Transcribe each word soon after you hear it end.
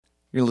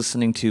You're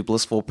listening to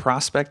Blissful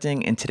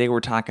Prospecting, and today we're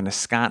talking to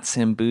Scott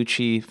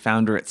Sambucci,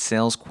 founder at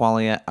Sales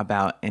Qualia,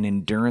 about an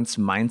endurance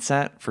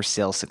mindset for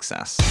sales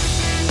success.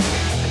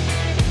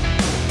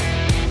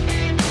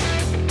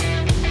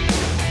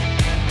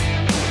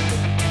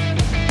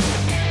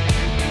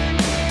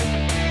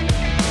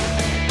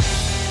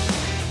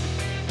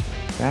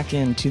 Back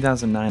in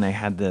 2009, I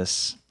had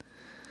this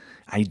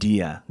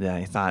idea that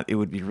I thought it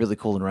would be really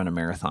cool to run a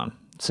marathon.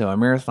 So a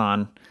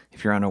marathon,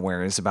 if you're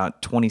unaware, is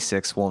about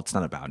 26, well, it's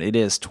not about, it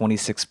is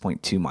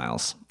 26.2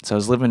 miles. So I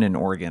was living in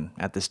Oregon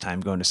at this time,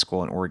 going to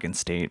school in Oregon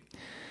State.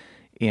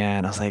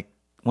 And I was like,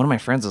 one of my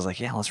friends was like,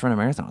 yeah, let's run a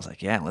marathon. I was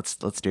like, yeah, let's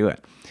do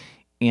it.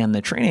 And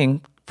the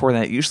training for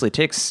that usually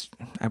takes,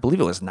 I believe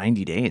it was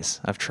 90 days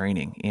of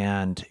training.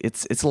 And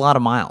it's a lot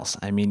of miles.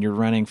 I mean, you're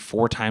running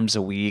 4 times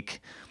a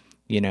week.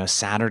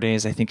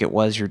 Saturdays, I think it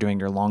was, you're doing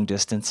your long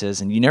distances,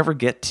 and you never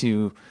get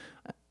to,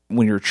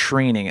 when you're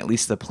training, at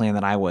least the plan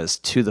that I was,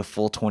 to the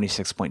full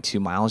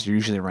 26.2 miles. You're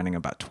usually running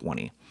about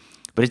 20.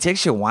 But it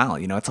takes you a while.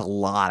 It's a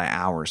lot of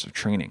hours of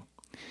training.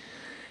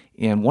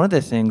 And one of the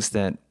things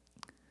that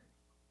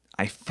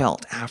I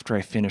felt after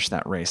I finished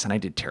that race, and I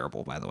did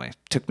terrible, by the way. It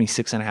took me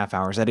 6.5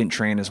 hours. I didn't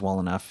train as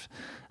well enough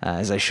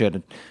as I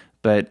should.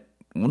 But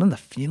one of the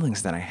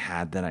feelings that I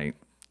had that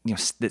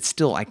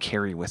still I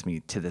carry with me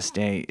to this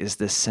day is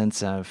this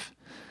sense of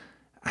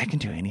I can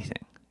do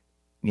anything.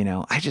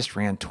 I just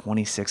ran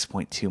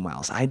 26.2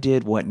 miles. I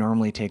did what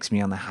normally takes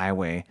me on the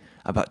highway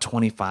about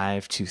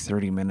 25 to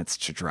 30 minutes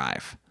to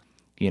drive,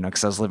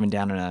 because I was living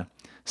down in a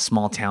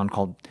small town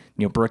called,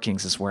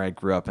 Brookings is where I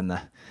grew up, and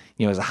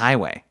it was a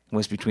highway. It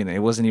was between it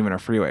wasn't even a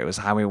freeway. It was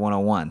Highway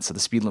 101. So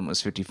the speed limit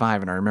was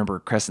 55. And I remember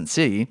Crescent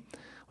City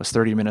was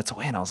 30 minutes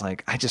away. And I was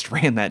like, I just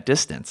ran that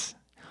distance.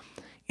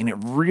 And it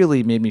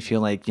really made me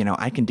feel like,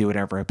 I can do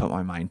whatever I put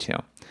my mind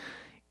to.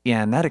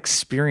 And that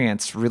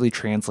experience really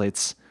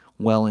translates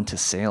well into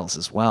sales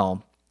as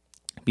well,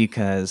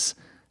 because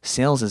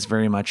sales is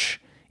very much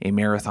a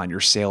marathon,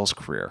 your sales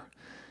career.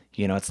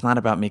 It's not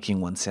about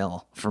making one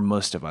sale, for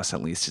most of us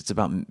at least. It's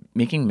about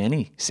making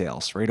many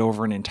sales right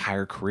over an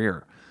entire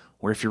career.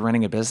 Where if you're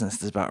running a business,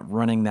 it's about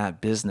running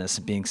that business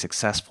and being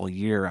successful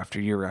year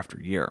after year after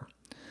year.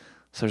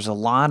 So there's a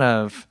lot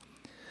of,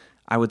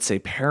 I would say,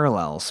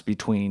 parallels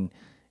between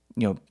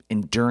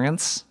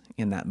endurance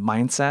and that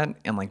mindset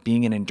and like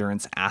being an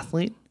endurance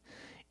athlete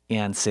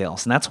and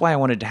sales. And that's why I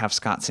wanted to have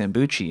Scott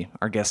Sambucci,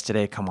 our guest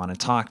today, come on and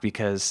talk,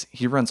 because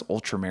he runs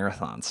ultra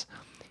marathons.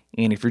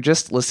 And if you're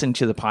just listening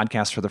to the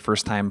podcast for the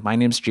first time, my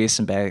name's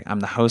Jason Bay. I'm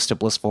the host of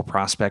Blissful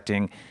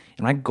Prospecting.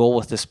 And my goal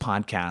with this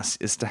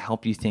podcast is to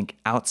help you think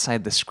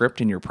outside the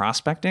script in your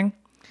prospecting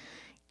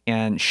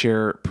and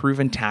share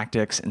proven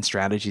tactics and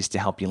strategies to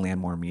help you land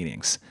more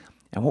meetings.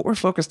 And what we're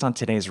focused on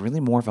today is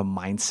really more of a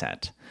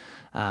mindset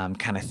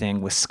kind of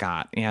thing with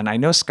Scott. And I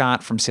know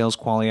Scott from Sales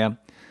Qualia.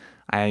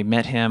 I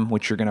met him,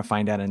 which you're going to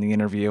find out in the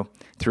interview,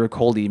 through a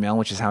cold email,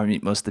 which is how I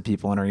meet most of the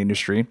people in our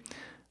industry.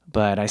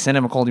 But I sent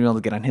him a cold email to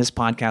get on his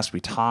podcast.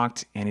 We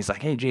talked, and he's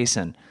like, hey,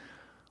 Jason,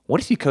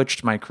 what if you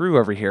coached my crew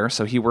over here?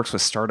 So he works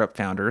with startup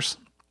founders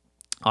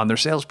on their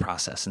sales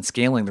process and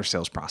scaling their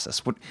sales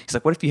process. He's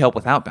like, what if you help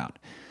with outbound?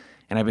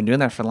 And I've been doing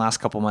that for the last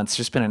couple of months. It's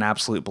just been an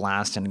absolute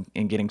blast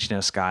in getting to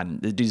know Scott.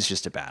 And the dude's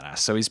just a badass.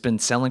 So he's been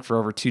selling for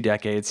over 2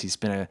 decades. He's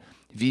been a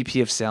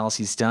VP of sales.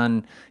 He's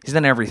done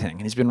everything.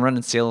 And he's been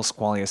running Sales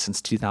Qualia since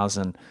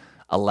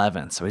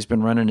 2011. So he's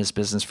been running his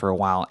business for a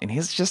while. And he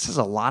just has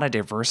a lot of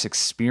diverse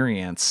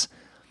experience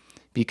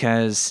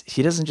because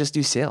he doesn't just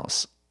do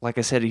sales. Like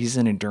I said, he's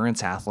an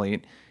endurance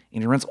athlete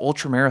and he runs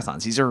ultra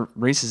marathons. These are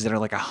races that are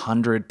like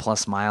 100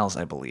 plus miles,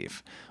 I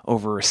believe,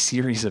 over a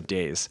series of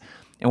days.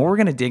 And what we're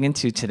going to dig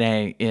into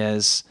today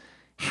is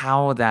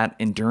how that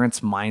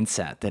endurance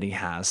mindset that he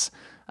has,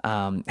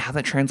 how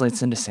that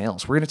translates into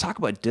sales. We're going to talk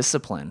about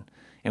discipline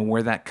and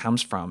where that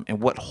comes from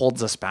and what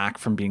holds us back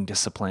from being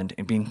disciplined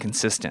and being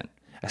consistent,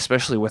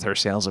 especially with our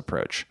sales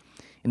approach.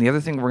 And the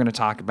other thing we're going to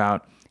talk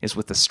about is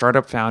with the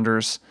startup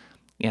founders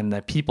and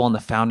the people on the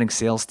founding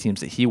sales teams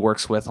that he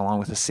works with, along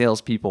with the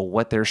salespeople,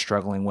 what they're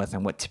struggling with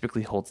and what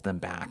typically holds them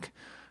back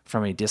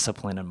from a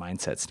discipline and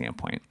mindset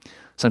standpoint.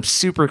 So I'm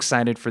super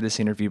excited for this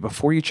interview.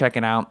 Before you check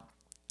it out,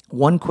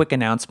 one quick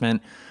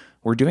announcement.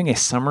 We're doing a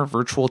summer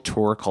virtual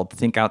tour called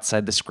Think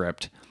Outside the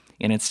Script.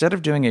 And instead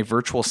of doing a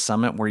virtual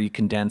summit where you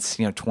condense,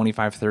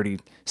 25, 30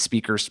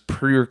 speakers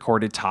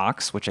pre-recorded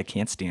talks, which I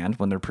can't stand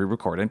when they're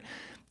pre-recorded,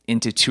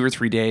 into 2 or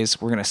 3 days,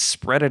 we're going to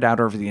spread it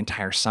out over the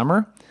entire summer.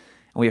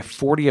 And we have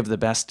 40 of the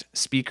best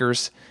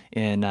speakers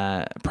in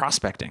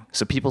prospecting.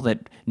 So people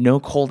that know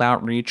cold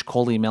outreach,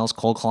 cold emails,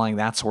 cold calling,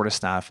 that sort of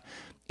stuff.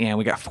 And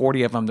we got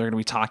 40 of them. They're going to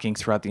be talking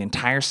throughout the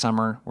entire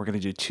summer. We're going to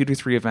do 2 to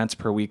 3 events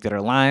per week that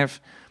are live.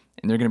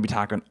 And they're going to be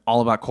talking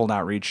all about cold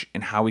outreach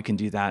and how we can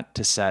do that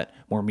to set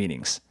more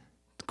meetings.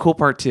 The cool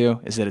part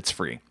too is that it's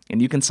free. And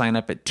you can sign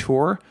up at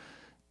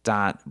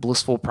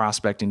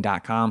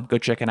tour.blissfulprospecting.com. Go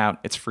check it out.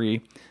 It's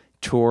free.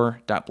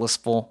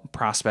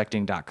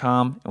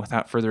 Tour.blissfulprospecting.com. And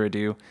without further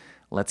ado,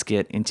 let's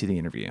get into the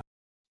interview.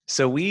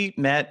 So we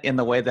met in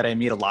the way that I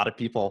meet a lot of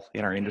people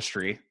in our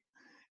industry.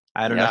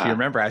 I don't know if you Yeah.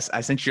 remember. I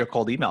sent you a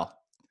cold email.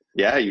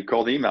 Yeah, you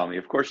cold emailed me.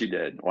 Of course you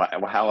did.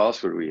 How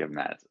else would we have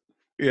met?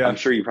 I'm Yeah.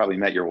 sure you probably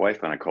met your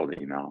wife on a cold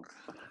email.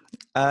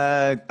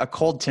 A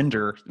cold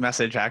Tinder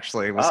message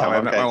actually was how Oh,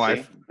 I met my okay.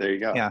 wife. See, there you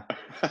go. Yeah.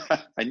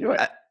 I knew it.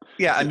 Uh,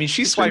 yeah. I mean,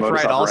 she It's your swiped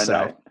modus right operandi.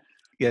 also.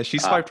 Yeah, she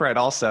Ah, swiped right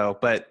also.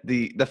 But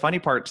the funny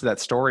part to that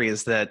story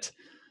is that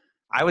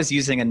I was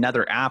using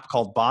another app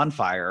called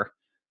Bonfire,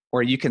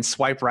 where you can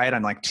swipe right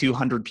on like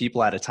 200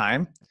 people at a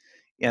time,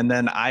 and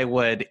then I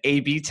would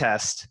A/B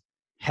test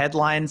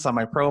headlines on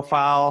my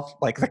profile,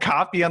 like the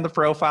copy on the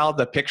profile,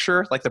 the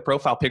picture, like the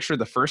profile picture,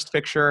 the first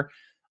picture.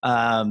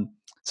 Um,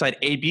 so I'd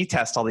A/B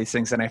test all these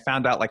things, and I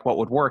found out like what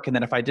would work. And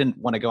then if I didn't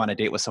want to go on a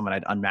date with someone,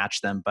 I'd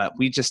unmatch them. But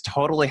we just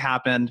totally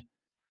happened.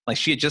 Like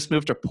she had just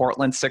moved to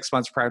Portland 6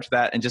 months prior to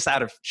that, and just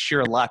out of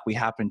sheer luck, we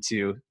happened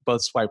to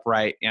both swipe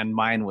right, and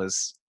mine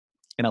was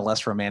in a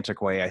less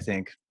romantic way, I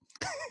think.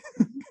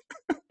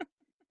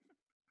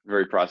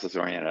 very process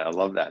oriented. I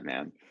love that,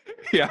 man.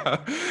 Yeah.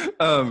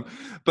 Um,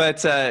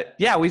 but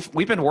yeah, we've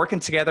been working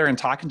together and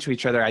talking to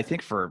each other, I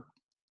think, for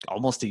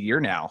almost a year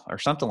now or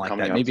something like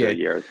Coming that. up Maybe to a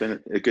year. It's been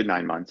a good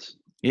 9 months.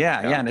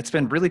 yeah, Yeah. and it's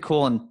been really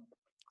cool. And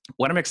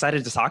what I'm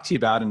excited to talk to you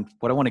about and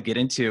what I want to get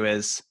into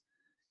is,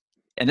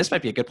 and this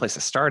might be a good place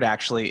to start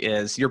actually,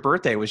 is your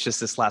birthday was just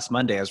this last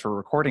Monday as we're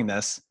recording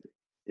this.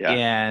 Yeah.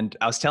 And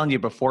I was telling you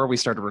before we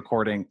started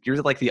recording,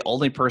 you're like the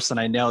only person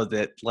I know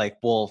that like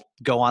will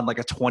go on like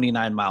a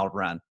 29-mile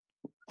run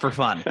for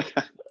fun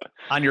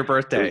on your It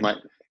was birthday.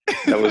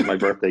 that was my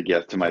birthday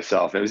gift to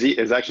myself. It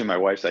was actually my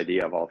wife's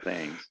idea of all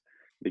things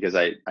because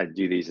I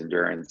do these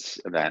endurance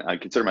event. I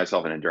consider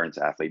myself an endurance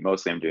athlete.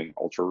 Mostly I'm doing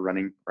ultra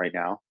running right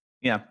now.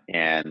 Yeah.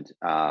 And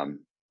I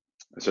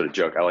sort of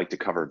joke, I like to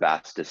cover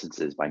vast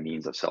distances by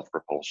means of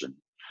self-propulsion.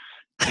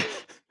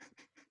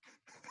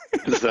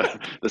 It's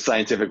the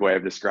scientific way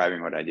of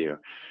describing what I do.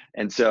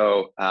 And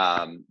so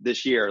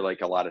this year,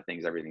 like a lot of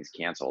things, everything's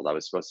canceled. I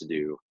was supposed to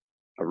do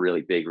a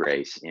really big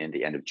race in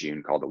the end of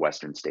June called the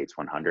Western States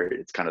 100.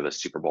 It's kind of the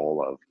Super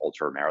Bowl of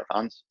ultra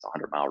marathons. It's a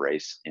 100-mile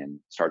race and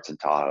starts in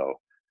Tahoe,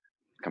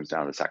 comes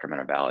down to the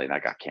Sacramento Valley, and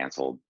that got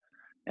canceled.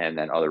 And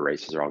then other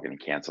races are all getting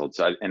canceled.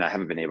 And I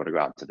haven't been able to go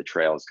out to the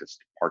trails because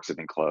parks have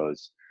been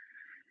closed.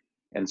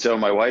 And so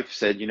my wife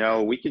said,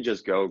 we could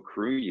just go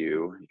crew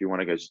you if you want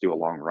to go just do a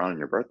long run on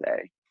your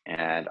birthday.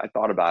 And I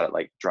thought about it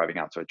like driving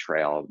out to a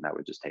trail, and that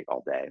would just take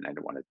all day, and I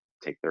didn't want to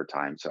take their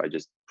time. So I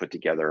just put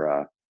together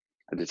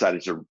I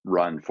decided to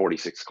run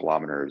 46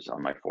 kilometers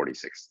on my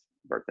 46th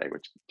birthday,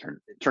 which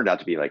turned out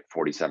to be like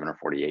 47 or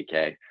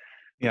 48K, which is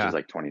Yeah.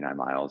 like 29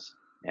 miles.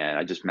 And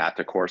I just mapped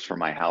a course from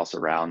my house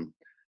around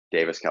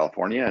Davis,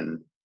 California,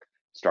 and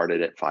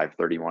started at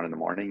 5:31 in the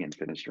morning and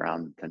finished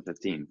around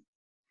 10:15.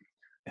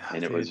 Oh,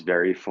 And it was dude.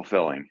 very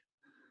fulfilling.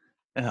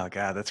 Oh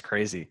God, that's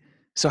crazy.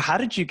 So how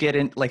did you get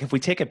in, like if we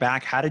take it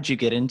back, how did you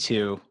get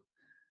into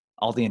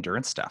all the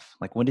endurance stuff?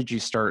 Like when did you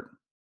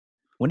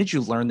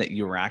learn that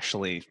you were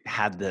actually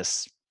had the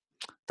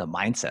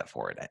mindset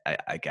for it?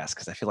 I guess,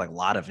 because I feel like a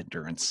lot of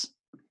endurance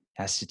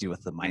has to do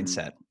with the Mhm.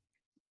 mindset.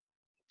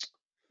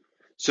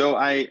 So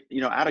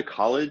out of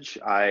college,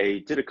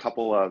 I did a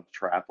couple of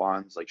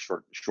triathlons, like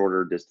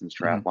shorter distance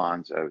Hmm.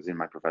 triathlons. I was in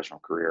my professional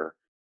career,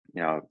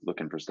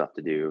 looking for stuff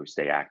to do,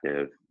 stay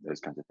active,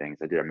 those kinds of things.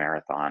 I did a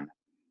marathon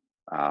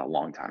a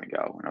long time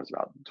ago when I was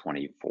about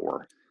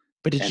 24.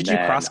 But did you And do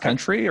then cross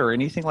country or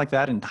anything like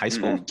that in high mm-mm.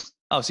 school?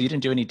 Oh, so you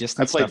didn't do any I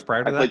distance stuff played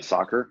prior I to that? played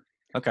soccer.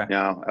 Okay.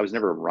 No, I was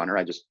never a runner.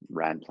 I just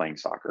ran playing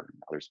soccer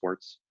and other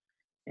sports.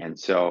 And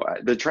so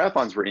the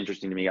triathlons were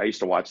interesting to me. I used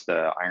to watch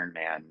the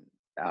Ironman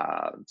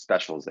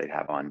specials they'd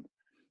have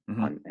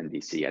Hmm. on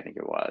NBC, I think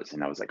it was.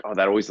 And I was like, oh,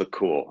 that always looked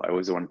cool. I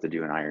always wanted to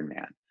do an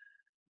Ironman.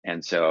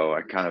 And so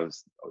I kind of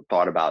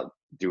thought about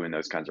doing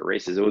those kinds of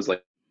races. It was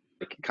like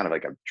kind of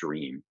like a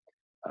dream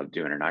of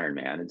doing an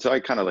Ironman. And so I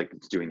kind of like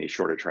doing these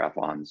shorter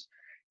triathlons.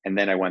 And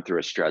then I went through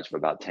a stretch of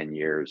about 10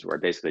 years where I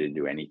basically didn't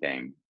do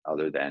anything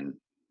other than,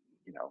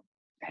 you know,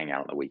 hang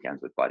out on the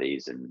weekends with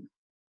buddies and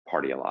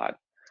party a lot.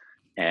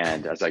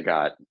 And as I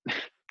got,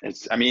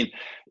 I mean,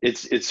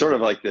 it's sort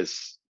of like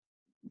this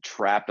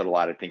trap that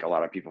I think a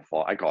lot of people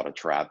fall. I call it a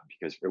trap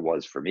because it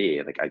was for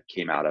me. Like I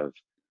came out of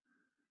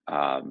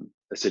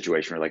a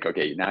situation where like,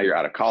 okay, now you're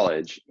out of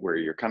college where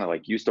you're kind of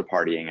like used to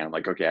partying, and I'm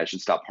like, okay, I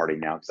should stop partying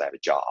now because I have a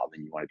job,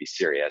 and you want to be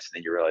serious. And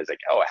then you realize like,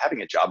 oh,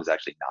 having a job is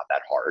actually not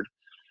that hard.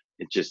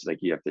 It's just like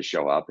you have to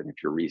show up, and if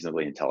you're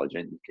reasonably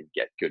intelligent, you can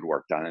get good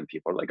work done, and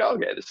people are like, oh,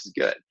 okay, this is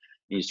good.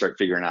 And you start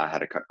figuring out how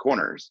to cut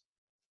corners.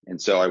 And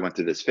so I went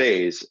through this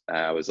phase.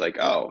 I was like,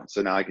 oh,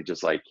 so now I could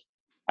just like,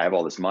 I have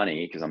all this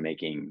money because I'm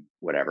making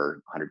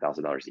whatever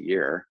 $100,000 a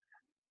year,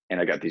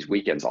 and I got these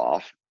weekends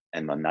off,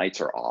 and the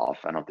nights are off.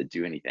 I don't have to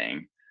do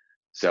anything.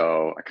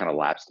 So I kind of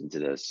lapsed into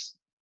this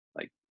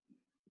like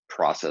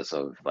process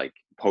of like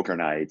poker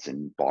nights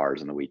and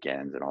bars on the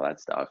weekends and all that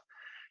stuff.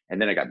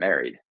 And then I got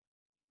married.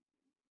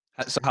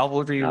 So how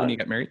old were you when Now you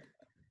got married?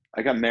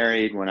 I got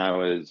married when I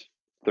was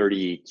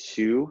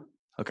 32,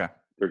 Okay.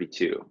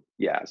 32.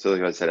 Yeah. So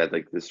like I said, I had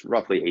like this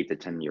roughly 8 to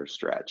 10 year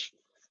stretch.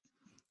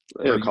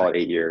 or Call it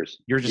 8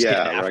 years. you're just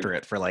getting Yeah, after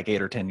it for like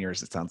 8 or 10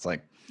 years, it sounds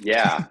like.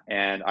 yeah,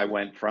 and I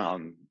went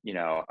from,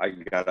 I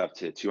got up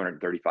to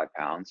 235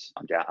 pounds.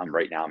 I'm down. I'm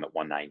right now. I'm at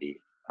 190.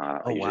 I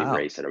Oh, usually wow.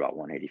 race at about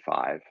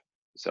 185.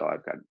 So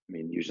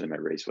usually my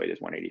race weight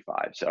is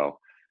 185. So,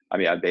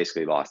 I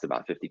basically lost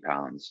about 50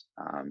 pounds.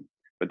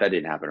 But that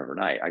didn't happen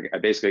overnight. I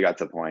basically got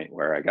to the point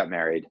where I got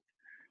married,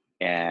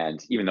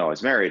 and even though I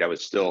was married, I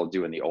was still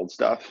doing the old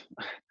stuff.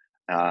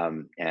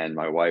 And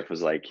my wife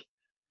was like,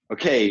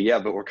 okay, yeah,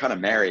 but we're kind of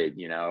married,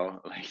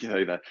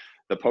 like,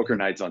 the poker Mhm.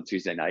 nights on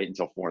Tuesday night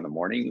until 4 in the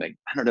morning. Like,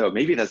 I don't know,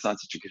 maybe that's not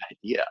such a good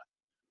idea.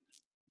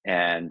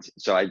 And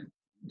so I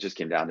just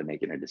came down to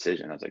making a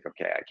decision. I was like,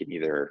 okay, I can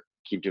either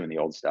keep doing the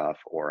old stuff,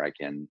 or I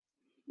can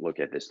look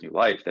at this new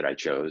life that I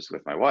chose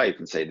with my wife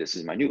and say, this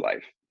is my new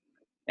life.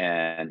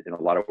 And in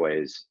a lot of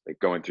ways, like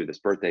going through this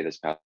birthday this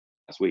past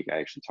week, I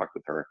actually talked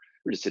with her.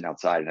 We were just sitting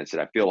outside, and I said,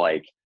 I feel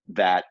like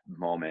that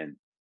moment,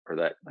 or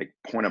that like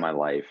point of my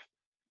life,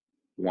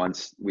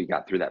 once we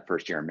got through that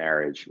first year of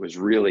marriage, was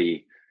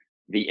really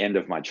the end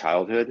of my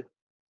childhood.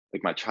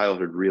 Like, my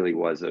childhood really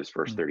was those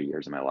first Mm. 30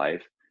 years of my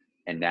life.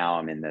 And now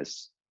I'm in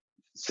this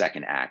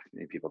second act.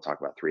 People talk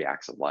about three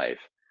acts of life.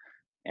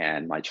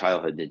 And my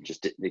childhood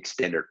didn't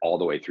extend it all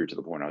the way through to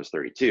the point I was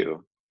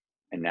 32.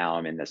 And now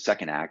I'm in the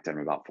second act. I'm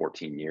about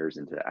 14 years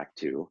into act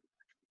two.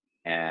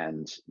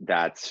 And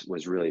that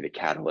was really the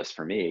catalyst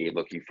for me,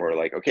 looking for,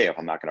 like, okay, if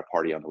I'm not going to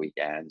party on the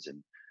weekends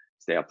and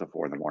stay up to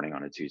 4 in the morning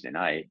on a Tuesday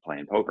night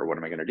playing poker, what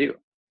am I going to do?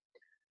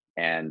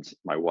 And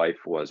my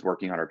wife was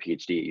working on her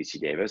PhD at UC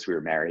Davis. We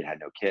were married, had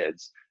no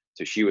kids.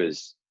 So she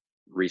was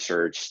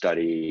research,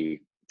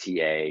 study,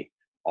 TA,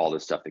 all the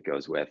stuff that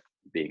goes with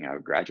being a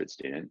graduate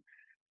student,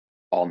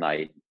 all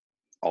night,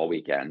 all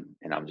weekend.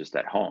 And I'm just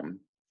at home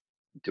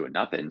doing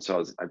nothing.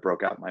 So I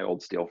broke out my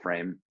old steel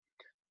frame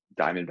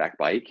Diamondback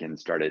bike and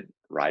started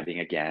riding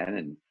again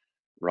and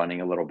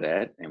running a little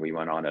bit. And we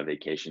went on a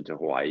vacation to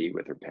Hawaii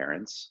with her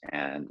parents,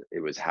 and it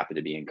was happened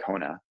to be in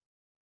Kona.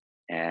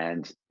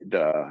 And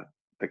the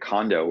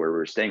condo where we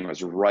were staying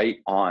was right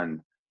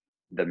on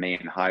the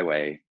main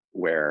highway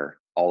where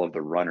all of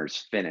the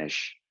runners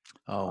finish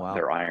Oh, wow.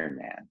 their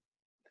Ironman.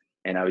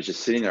 And I was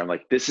just sitting there. I'm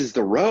like, this is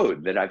the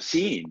road that I've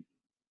seen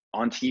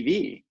on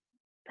TV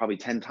probably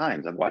 10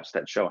 times. I've watched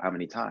that show how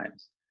many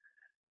times?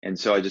 And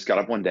so I just got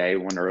up one day,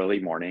 one early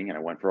morning, and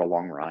I went for a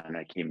long run. And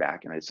I came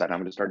back and I decided I'm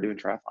going to start doing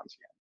triathlons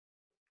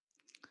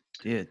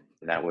again. Dude,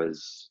 And that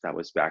was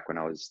back when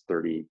I was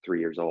 33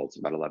 years old, so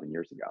about 11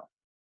 years ago.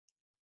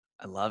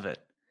 I love it.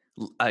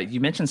 You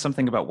mentioned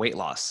something about weight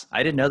loss.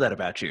 I didn't know that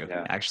about you,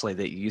 Yeah, actually,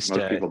 that you used most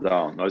to. people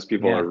don't. Most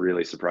people Yeah. are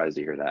really surprised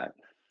to hear that.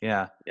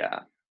 Yeah. Yeah.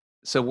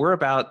 So we're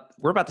about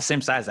the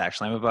same size,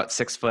 actually. I'm about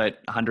 6 foot,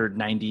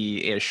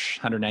 190-ish,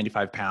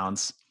 195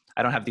 pounds.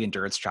 I don't have the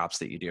endurance chops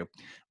that you do,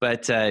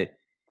 but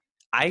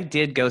I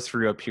did go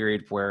through a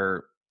period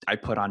where I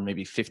put on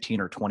maybe 15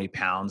 or 20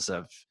 pounds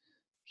of,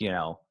 you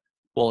know,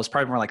 well, it's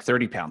probably more like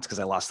 30 pounds because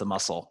I lost the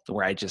muscle,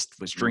 where I just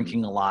was Mhm.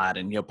 drinking a lot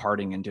and,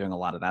 partying and doing a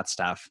lot of that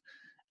stuff.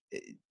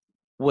 It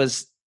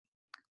was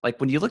like,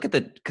 when you look at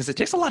because it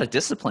takes a lot of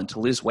discipline to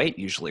lose weight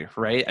usually,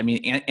 right? I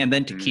mean, and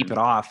then to keep it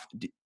Mhm. off.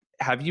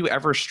 Have you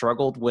ever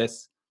struggled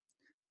with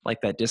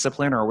like that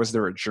discipline, or was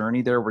there a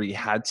journey there where you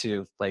had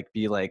to like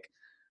be like,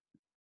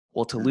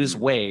 well, to lose Mhm.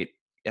 weight,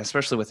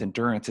 especially with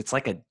endurance, it's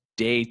like a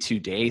day to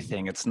day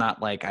thing. It's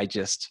not like I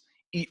just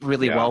eat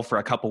really Yeah. well for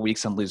a couple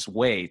weeks and lose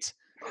weight.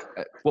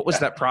 What was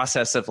Yeah. that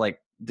process of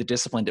like the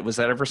discipline? Was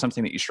that ever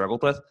something that you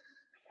struggled with?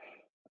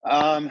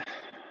 Um,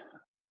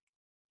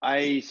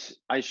 I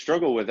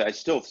struggle with it. I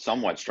still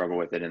somewhat struggle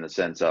with it in the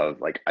sense of,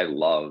 like, I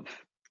love,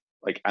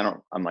 like,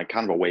 I'm like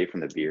kind of away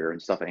from the beer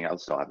and stuff. I think I'll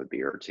still have a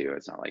beer or two.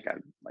 It's not like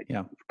I'm like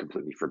Yeah.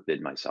 completely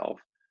forbid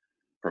myself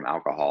from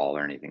alcohol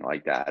or anything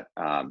like that.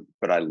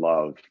 But I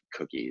love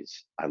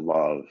cookies. I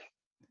love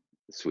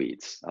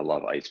sweets. I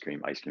love ice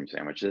cream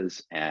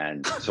sandwiches.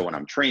 And so when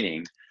I'm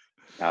training,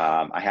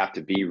 I have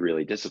to be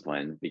really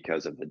disciplined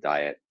because of the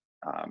diet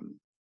um,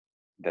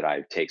 that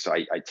I take. So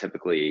I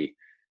typically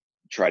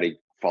try to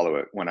follow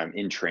it when I'm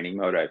in training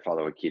mode. I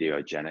follow a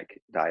ketogenic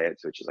diet,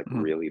 so which is like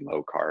Mhm. really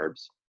low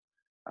carbs.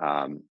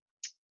 Um,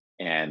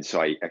 and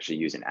so I actually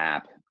use an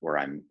app where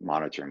I'm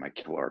monitoring my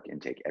caloric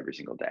intake every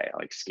single day. I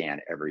like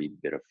scan every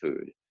bit of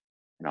food,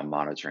 and I'm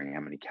monitoring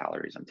how many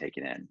calories I'm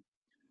taking in.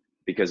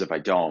 Because if I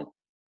don't,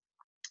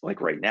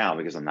 like right now,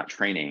 because I'm not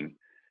training,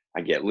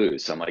 I get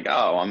loose. I'm like,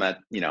 oh,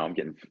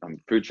 I'm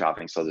food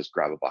shopping, so I'll just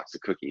grab a box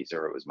of cookies.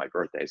 Or it was my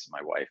birthday, so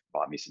my wife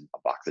bought me a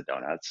box of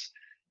donuts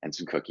and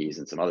some cookies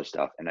and some other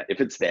stuff. And if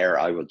it's there,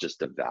 I will just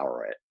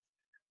devour it.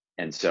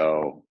 And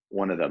so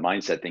one of the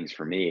mindset things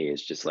for me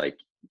is just like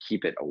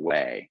keep it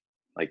away,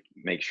 like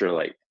make sure,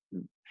 like,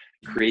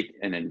 create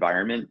an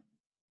environment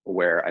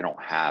where I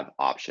don't have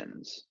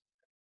options.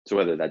 So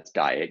whether that's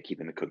diet,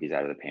 keeping the cookies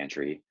out of the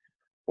pantry,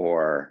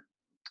 or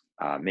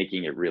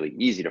making it really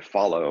easy to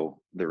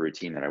follow the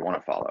routine that I want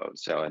to follow.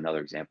 So another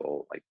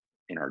example, like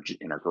in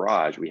our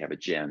garage, we have a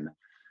gym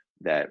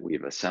that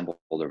we've assembled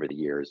over the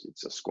years.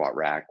 It's a squat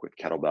rack with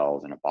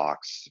kettlebells and a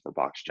box for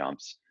box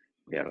jumps.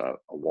 We have a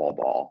wall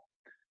ball,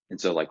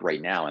 And so like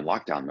right now in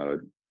lockdown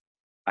mode,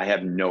 I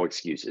have no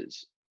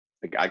excuses.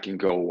 Like I can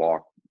go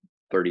walk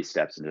 30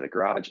 steps into the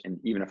garage, and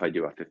even if I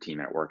do a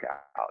 15-minute workout,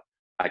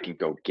 I can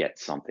go get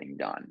something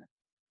done.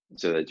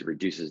 So that it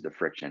reduces the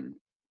friction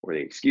or the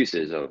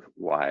excuses of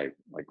why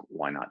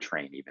not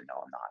train even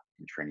though I'm not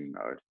in training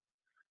mode.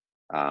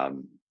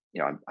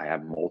 I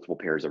have multiple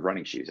pairs of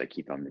running shoes. I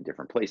keep them in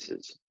different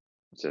places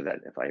so that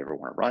if I ever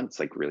want to run, it's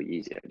like really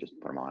easy. I just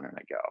put them on and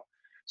I go.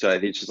 So I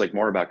think it's just like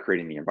more about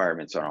creating the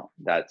environment. So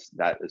that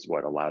is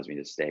what allows me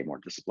to stay more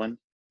disciplined.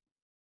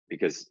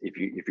 Because if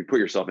you put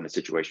yourself in a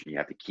situation you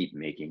have to keep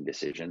making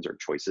decisions or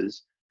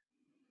choices,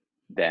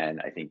 then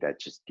I think that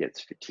just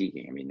gets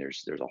fatiguing. I mean,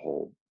 there's a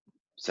whole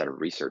set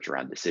of research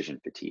around decision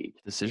fatigue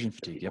Decision that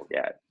fatigue. Yep. people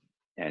get,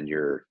 and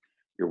your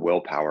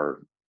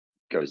willpower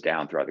goes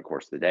down throughout the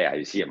course of the day.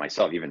 I see it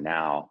myself even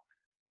now,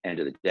 end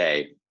of the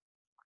day,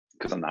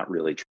 because I'm not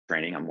really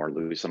training. I'm more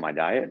loose on my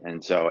diet,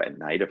 and so at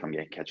night, if I'm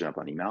getting catching up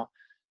on email,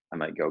 I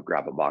might go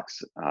grab a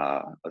box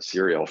of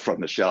cereal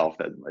from the shelf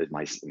that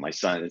is my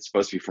son. It's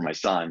supposed to be for my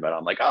son, but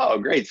I'm like, oh,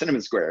 great,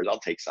 cinnamon squares. I'll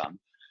take some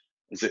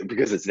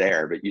because it's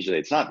there, but usually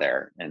it's not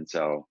there, and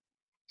so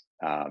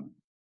um,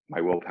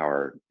 my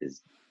willpower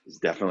is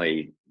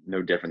definitely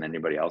no different than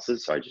anybody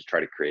else's. So I just try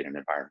to create an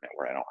environment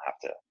where I don't have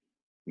to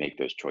make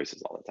those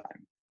choices all the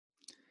time.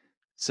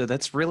 So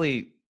that's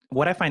really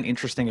what I find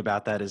interesting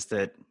about that is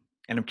that,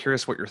 and I'm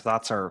curious what your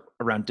thoughts are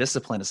around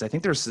discipline, is I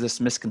think there's this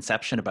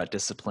misconception about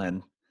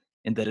discipline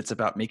in that it's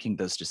about making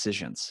those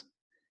decisions.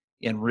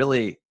 And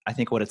really, I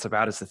think what it's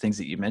about is the things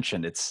that you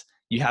mentioned. It's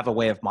you have a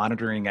way of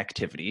monitoring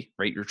activity,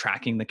 right? You're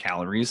tracking the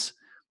calories.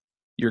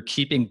 You're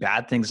keeping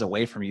bad things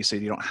away from you so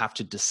you don't have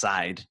to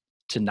decide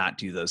to not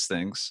do those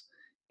things.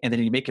 And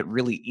then you make it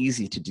really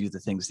easy to do the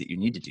things that you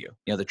need to do,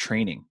 the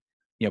training,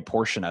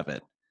 portion of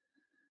it.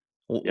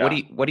 Yeah.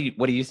 What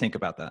do you think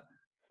about that?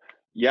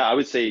 Yeah. I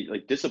would say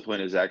like discipline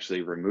is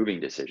actually removing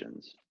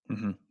decisions,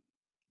 Hmm.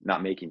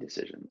 not making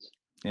decisions.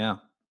 Yeah.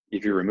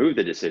 If you remove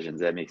the decisions,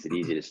 that makes it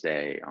easy to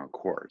stay on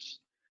course.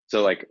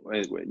 So like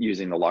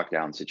using the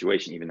lockdown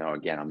situation, even though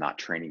again, I'm not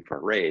training for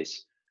a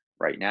race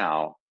right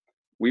now,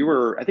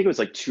 I think it was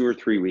like 2 or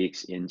 3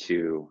 weeks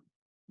into,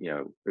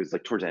 it was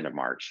like towards the end of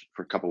March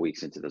for a couple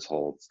weeks into this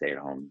whole stay at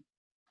home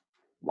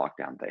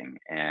lockdown thing.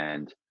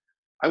 And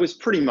I was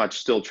pretty much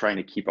still trying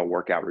to keep a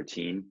workout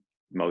routine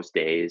most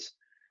days.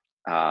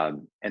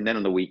 And then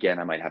on the weekend,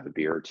 I might have a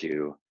beer or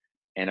two.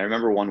 And I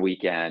remember one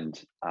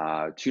weekend,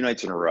 2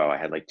 nights in a row, I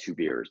had like 2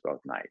 beers both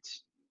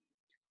nights.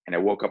 And I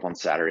woke up on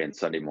Saturday and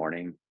Sunday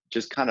morning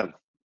just kind of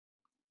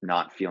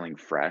not feeling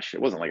fresh.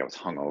 It wasn't like I was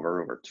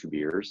hungover over 2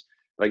 beers,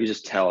 but I could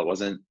just tell I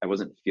wasn't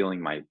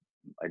feeling I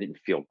didn't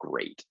feel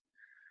great.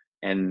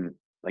 And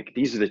like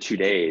these are the 2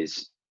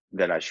 days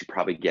that I should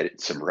probably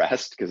get some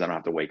rest because I don't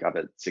have to wake up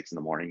at 6 in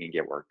the morning and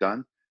get work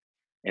done.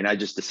 And I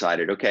just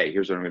decided, okay,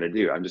 here's what I'm going to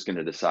do. I'm just going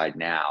to decide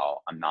now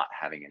I'm not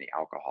having any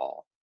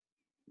alcohol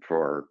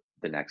for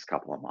the next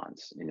couple of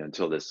months,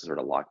 until this sort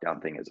of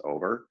lockdown thing is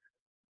over,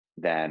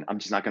 then I'm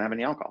just not going to have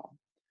any alcohol.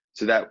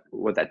 So that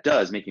what that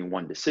does, making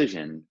one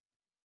decision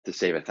to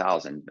save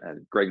 1,000.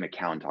 Greg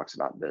McKeown talks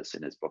about this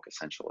in his book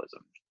Essentialism.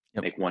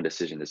 Yep. Make one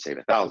decision to save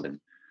 1,000.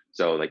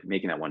 So like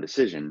making that one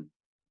decision,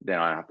 then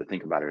I don't have to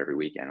think about it every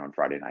weekend on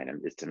Friday night.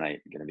 Is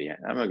tonight going to be?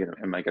 Am I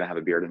going to have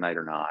a beer tonight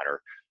or not?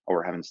 Or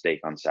we're having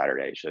steak on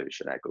Saturday.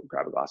 Should I go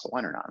grab a glass of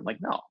wine or not? I'm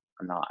like, no,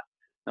 I'm not.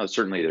 No,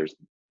 certainly there's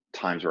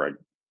times where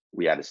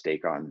we had a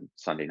steak on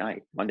Monday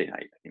night, I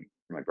think,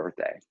 for my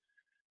birthday,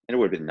 and it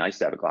would have been nice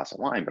to have a glass of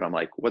wine. But I'm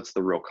like, what's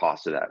the real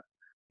cost of that?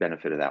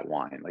 Benefit of that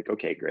wine? Like,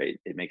 okay, great,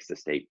 it makes the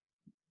steak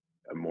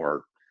a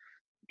more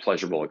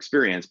pleasurable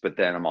experience, but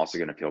then I'm also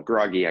going to feel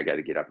groggy. I got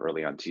to get up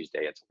early on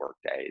Tuesday. It's a work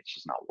day. It's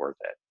just not worth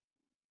it.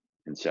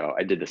 And so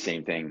I did the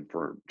same thing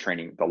for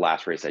training. The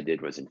last race I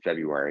did was in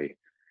February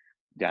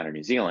down in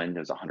New Zealand. It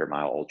was a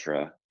 100-mile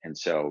ultra. And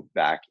so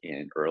back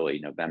in early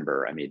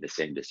November, I made the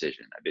same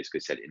decision. I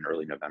basically said in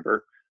early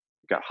November,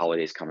 we've got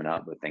holidays coming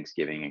up with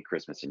Thanksgiving and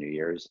Christmas and New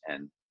Year's.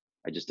 And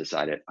I just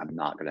decided I'm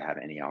not going to have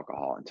any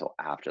alcohol until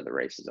after the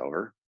race is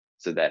over.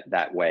 So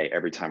that way,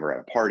 every time we're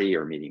at a party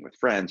or meeting with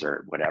friends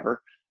or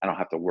whatever, I don't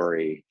have to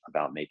worry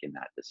about making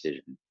that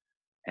decision.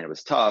 And it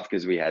was tough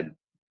because we had,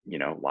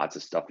 lots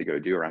of stuff to go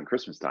do around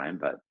Christmas time,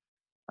 but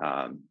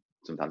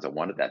sometimes I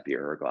wanted that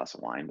beer or a glass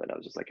of wine, but I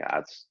was just like,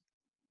 it's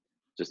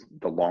just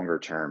the longer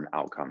term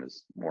outcome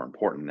is more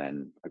important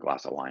than a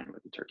glass of wine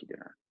with a turkey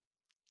dinner.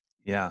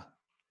 Yeah.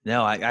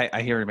 No,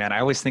 I hear you, man. I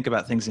always think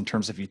about things in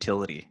terms of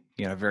utility,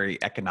 very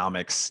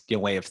economics,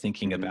 way of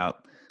thinking Mm-hmm.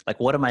 about like,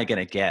 what am I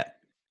going to get,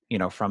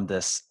 from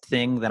this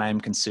thing that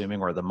I'm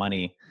consuming or the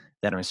money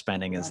that I'm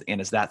spending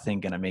and is that thing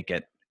going to make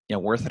it,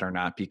 worth it or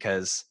not?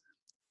 Because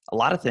a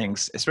lot of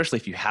things, especially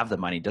if you have the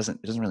money, it doesn't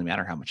really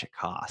matter how much it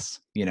costs,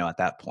 at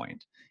that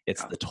point.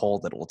 It's Yeah. the toll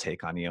that it will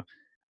take on you.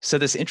 So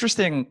this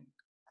interesting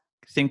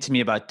thing to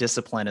me about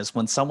discipline is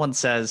when someone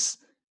says,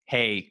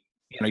 hey,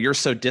 you're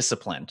so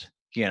disciplined,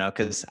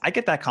 because I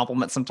get that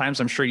compliment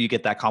sometimes. I'm sure you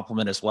get that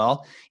compliment as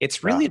well.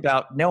 It's really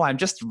about, no, I'm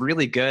just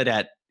really good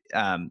at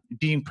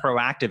being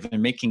proactive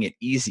and making it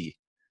easy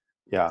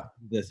Yeah.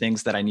 the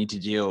things that I need to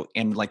do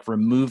and like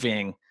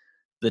removing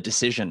the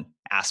decision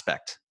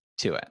aspect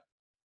to it.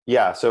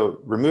 Yeah. So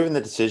removing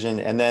the decision,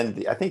 and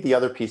then I think the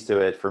other piece to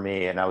it for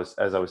me, and I was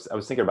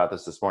thinking about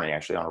this morning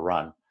actually on a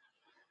run.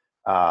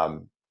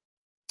 Um,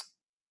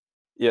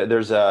 yeah,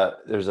 there's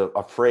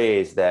a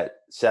phrase that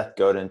Seth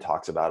Godin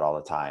talks about all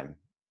the time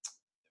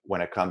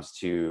when it comes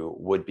to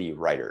would-be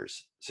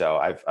writers. So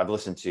I've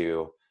listened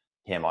to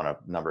him on a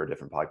number of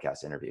different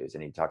podcast interviews,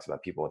 and he talks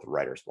about people with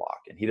writer's block,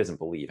 and he doesn't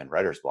believe in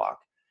writer's block.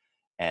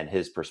 And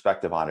his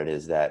perspective on it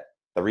is that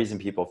the reason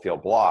people feel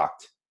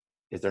blocked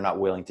is they're not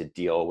willing to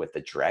deal with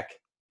the dreck,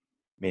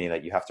 meaning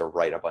that you have to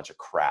write a bunch of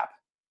crap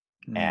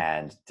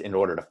and in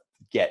order to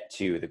get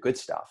to the good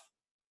stuff.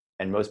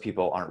 And most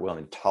people aren't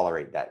willing to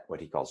tolerate that,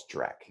 what he calls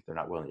dreck. They're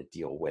not willing to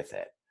deal with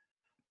it.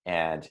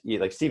 And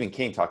like Stephen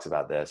King talks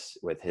about this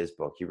with his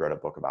book. He wrote a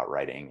book about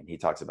writing, and he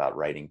talks about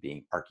writing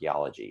being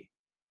archaeology.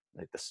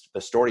 Like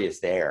the story is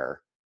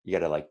there. You got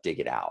to like dig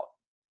it out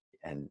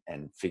and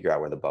figure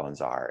out where the bones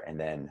are. And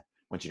then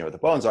once you know what the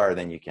bones are,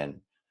 then you can,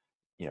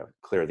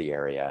 clear the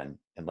area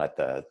and let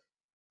the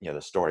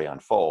story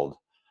unfold.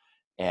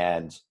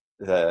 And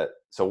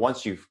so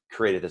once you've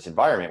created this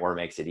environment where it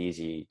makes it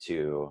easy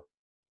to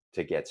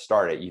get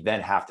started, you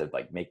then have to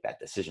like make that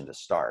decision to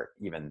start,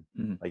 even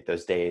like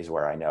those days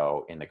where I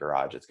know in the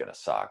garage it's going to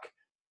suck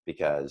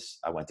because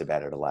I went to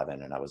bed at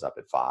 11 and I was up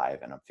at 5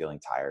 and I'm feeling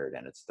tired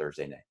and it's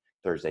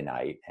Thursday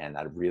night and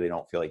I really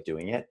don't feel like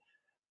doing it.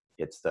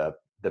 It's the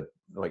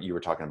what you were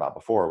talking about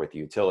before with the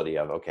utility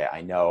of, okay,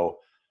 I know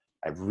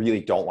I really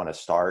don't want to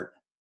start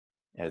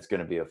and it's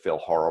going to feel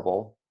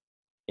horrible.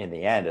 In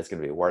the end, it's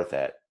going to be worth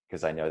it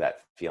because I know that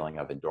feeling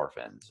of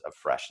endorphins, of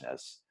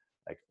freshness,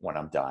 like when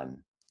I'm done,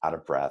 out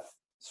of breath,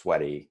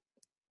 sweaty,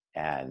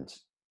 and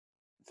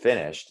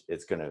finished,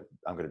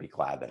 I'm going to be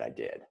glad that I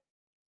did.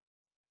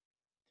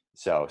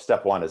 So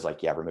step one is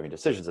like, removing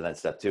decisions. And then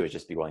step two is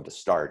just be willing to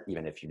start,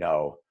 even if you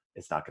know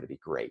it's not going to be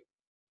great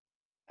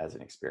as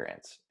an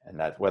experience. And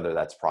that whether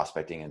that's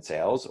prospecting and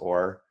sales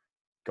or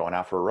going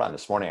out for a run.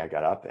 This morning I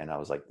got up and I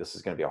was like, this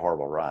is going to be a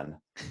horrible run.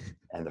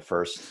 And the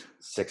first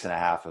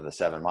 6.5 of the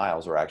 7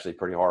 miles were actually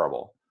pretty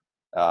horrible.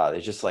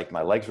 It's just like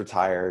my legs were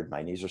tired.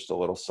 My knees are still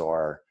a little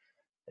sore.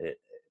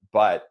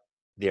 But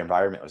the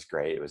environment was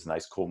great. It was a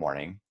nice, cool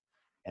morning.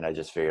 And I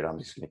just figured I'm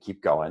just going to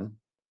keep going.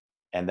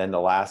 And then the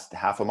last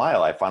half a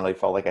mile, I finally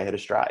felt like I hit a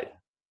stride.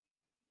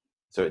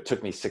 So it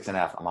took me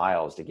 6.5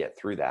 miles to get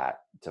through that,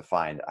 to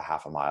find a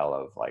half a mile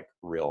of like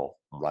real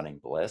running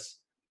bliss.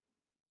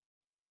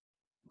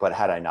 But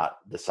had I not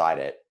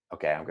decided,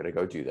 okay, I'm going to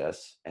go do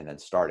this and then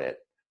start it,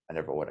 I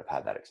never would have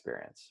had that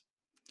experience.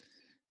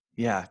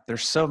 Yeah,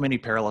 there's so many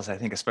parallels, I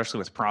think, especially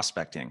with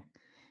prospecting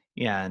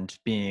and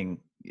being,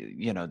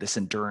 this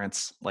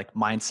endurance like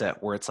mindset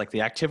where it's like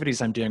the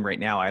activities I'm doing right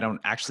now, I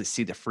don't actually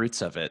see the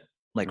fruits of it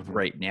like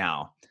right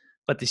now.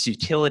 But this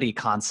utility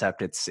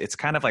concept, it's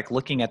kind of like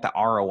looking at the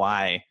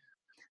ROI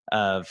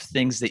of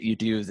things that you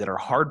do that are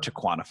hard to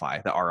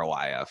quantify the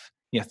ROI of,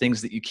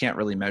 things that you can't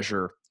really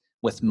measure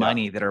with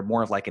money that are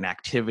more of like an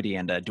activity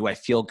and do I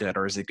feel good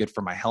or is it good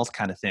for my health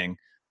kind of thing.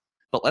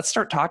 But let's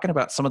start talking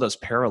about some of those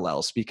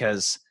parallels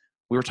because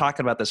we were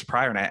talking about this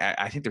prior and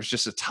I think there's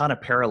just a ton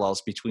of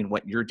parallels between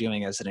what you're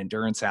doing as an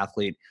endurance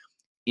athlete.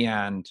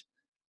 And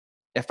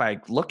if I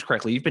looked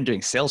correctly, you've been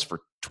doing sales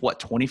for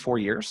 24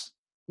 years?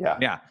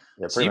 Yeah.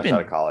 So pretty much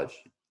out of college.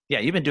 Yeah.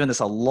 You've been doing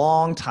this a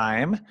long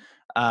time.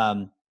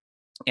 And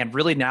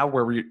really now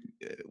where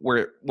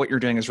what you're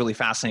doing is really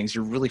fascinating is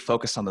you're really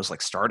focused on those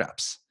like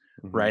startups,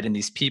 right? And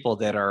these people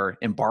that are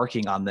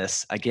embarking on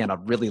this, again, a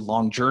really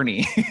long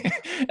journey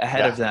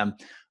ahead of them.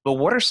 But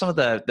what are some of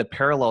the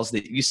parallels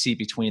that you see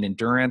between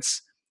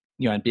endurance,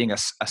 and being a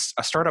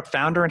startup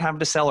founder and having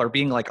to sell, or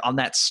being like on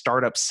that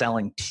startup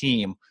selling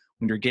team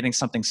when you're getting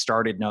something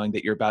started, knowing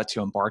that you're about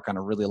to embark on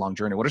a really long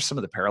journey? What are some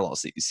of the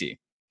parallels that you see?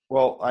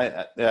 Well,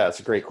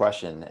 it's a great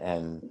question.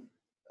 And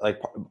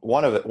like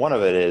one of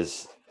it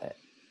is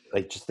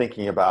like just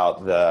thinking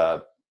about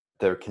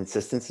the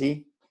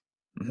consistency,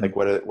 like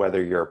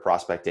whether you're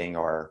prospecting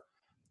or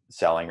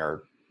selling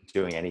or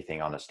doing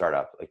anything on a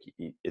startup, like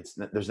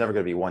there's never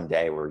going to be one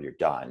day where you're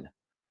done.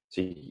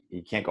 So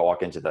you can't go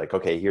walk into like,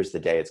 okay, here's the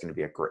day. It's going to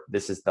be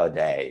this is the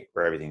day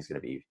where everything's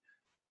going to be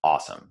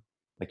awesome.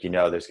 Like,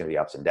 there's going to be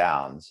ups and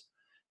downs.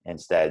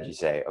 Instead you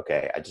say,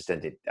 okay,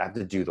 I have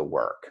to do the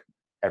work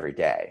every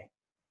day.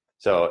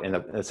 So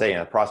let's say in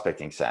a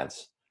prospecting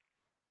sense,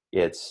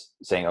 it's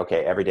saying,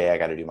 okay, every day I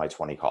got to do my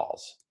 20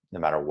 calls, no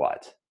matter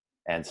what.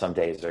 And some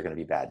days are going to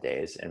be bad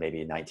days, and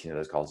maybe 19 of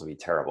those calls will be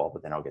terrible,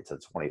 but then I'll get to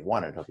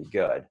 21 and it'll be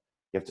good.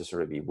 You have to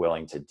sort of be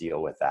willing to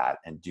deal with that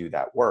and do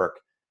that work,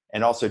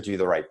 and also do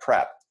the right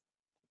prep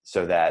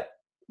so that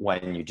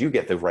when you do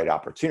get the right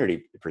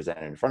opportunity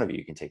presented in front of you,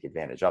 you can take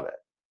advantage of it.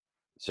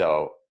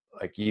 So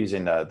like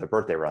using the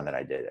birthday run that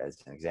I did as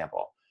an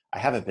example, I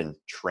haven't been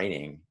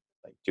training,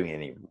 like doing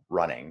any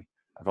running.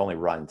 I've only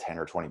run 10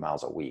 or 20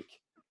 miles a week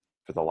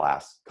for the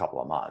last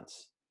couple of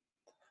months.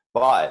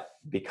 But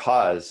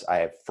because I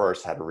have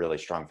first had a really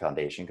strong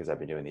foundation, because I've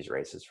been doing these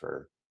races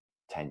for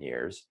 10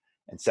 years,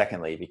 And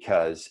secondly,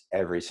 because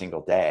every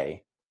single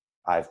day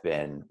I've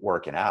been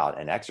working out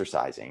and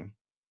exercising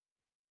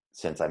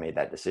since I made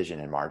that decision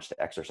in March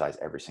to exercise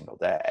every single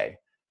day,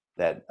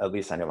 that at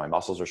least I know my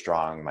muscles are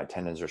strong, my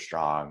tendons are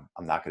strong.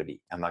 I'm not going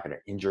to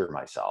injure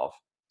myself.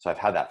 So I've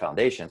had that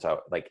foundation.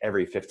 So like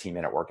every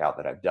 15-minute workout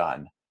that I've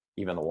done,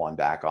 even the one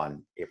back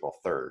on April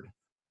 3rd,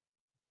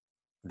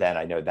 then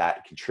I know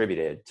that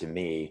contributed to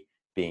me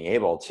being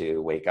able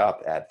to wake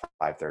up at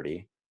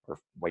 5:30 or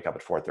wake up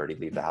at 4:30,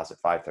 leave the house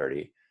at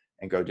 5:30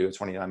 and go do a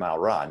 29-mile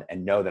run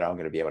and know that I'm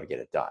going to be able to get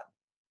it done,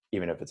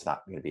 even if it's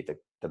not going to be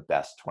the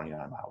best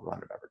 29-mile run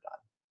I've ever done.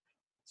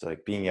 So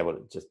like being able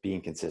to just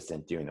being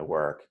consistent, doing the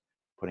work,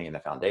 putting in the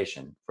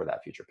foundation for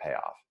that future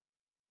payoff.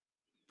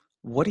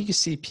 What do you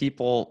see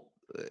people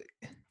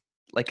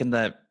like in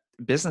the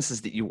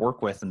businesses that you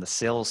work with and the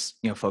sales,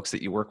 folks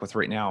that you work with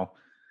right now?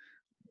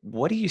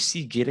 What do you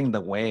see getting in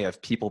the way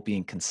of people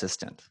being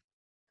consistent?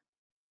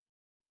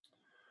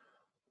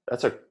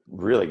 That's a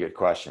really good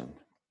question.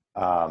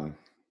 A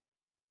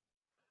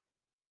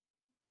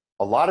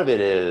lot of it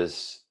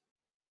is,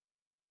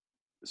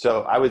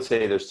 so I would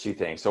say there's two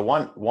things. So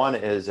one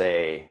is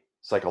a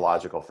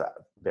psychological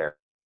barrier,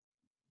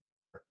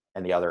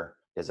 and the other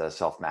is a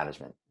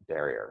self-management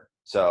barrier.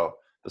 So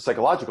the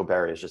psychological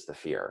barrier is just the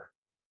fear.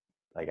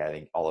 Like I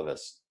think all of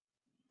us,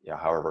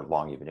 however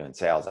long you've been doing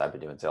sales, I've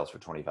been doing sales for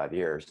 25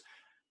 years.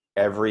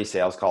 Every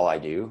sales call I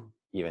do,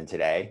 even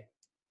today,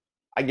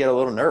 I get a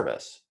little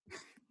nervous.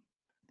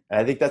 And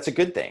I think that's a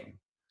good thing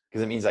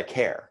because it means I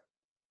care.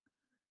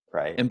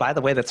 Right. And by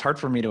the way, that's hard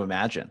for me to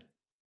imagine,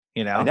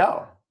 I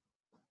know.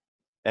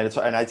 And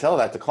I tell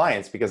that to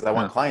clients because I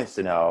want clients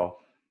to know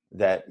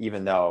that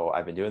even though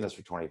I've been doing this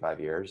for 25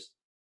 years,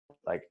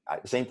 like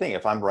same thing,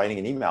 if I'm writing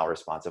an email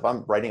response, if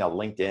I'm writing a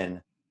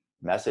LinkedIn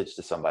message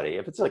to somebody,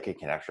 if it's like a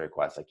connection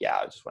request, like, yeah,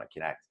 I just want to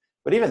connect.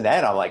 But even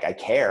then I'm like, I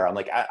care. I'm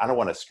like, I don't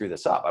want to screw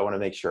this up. I want to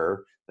make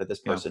sure that this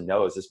person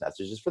knows this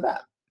message is for them.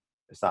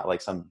 It's not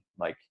like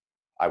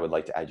I would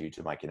like to add you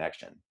to my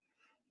connection.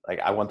 Like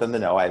I want them to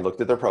know I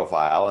looked at their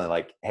profile and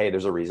like, hey,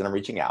 there's a reason I'm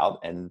reaching out.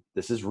 And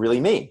this is really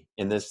me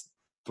in this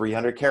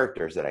 300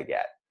 characters that I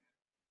get.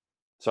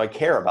 So I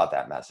care about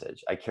that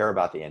message. I care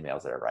about the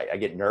emails that I write. I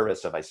get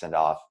nervous if I send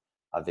off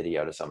a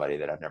video to somebody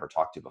that I've never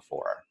talked to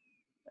before.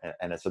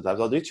 And sometimes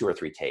I'll do 2 or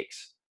 3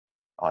 takes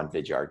on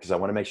Vidyard because I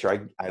want to make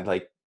sure I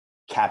like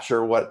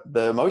capture what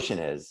the emotion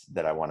is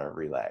that I want to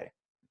relay.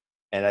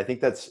 And I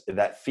think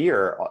that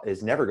fear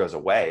never goes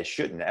away. It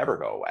shouldn't ever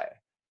go away.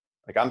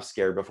 Like I'm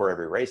scared before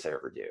every race I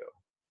ever do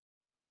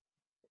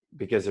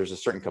because there's a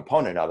certain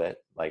component of it.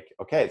 Like,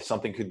 okay,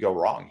 something could go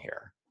wrong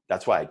here.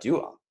 That's why I do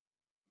them.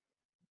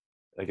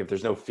 Like if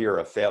there's no fear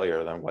of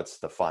failure, then what's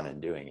the fun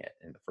in doing it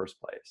in the first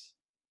place?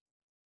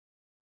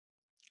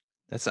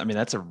 That's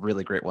a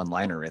really great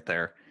one-liner right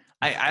there.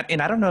 I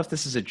don't know if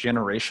this is a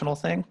generational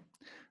thing,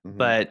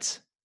 but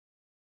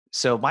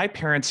so my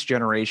parents'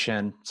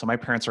 generation, so my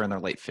parents are in their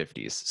late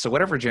 50s. So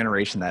whatever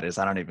generation that is,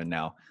 I don't even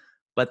know.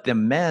 But the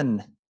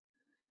men,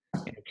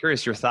 I'm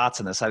curious your thoughts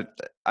on this. I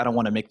don't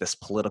want to make this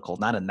political,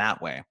 not in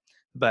that way.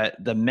 But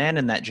the men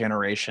in that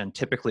generation,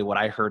 typically what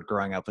I heard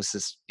growing up was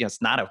this,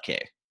 it's not okay.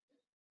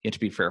 You have to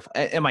be fearful.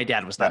 And my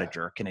dad was not a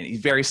jerk and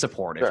he's very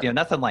supportive,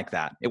 nothing like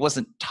that. It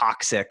wasn't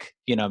toxic,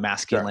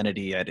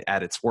 masculinity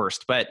at its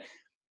worst. But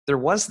there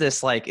was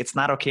this like, it's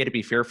not okay to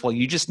be fearful.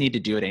 You just need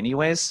to do it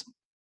anyways.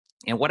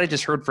 And what I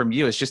just heard from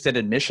you is just an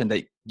admission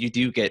that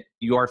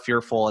you are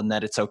fearful and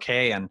that it's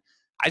okay. And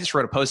I just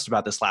wrote a post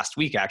about this last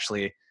week,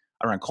 actually,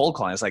 around cold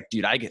calling. I was like,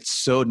 dude, I get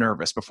so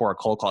nervous before a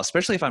cold call,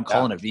 especially if I'm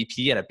calling a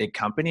VP at a big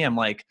company. I'm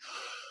like,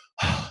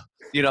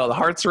 the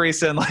heart's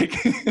racing, like,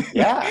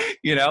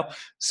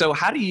 So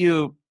how do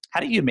you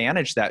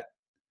manage that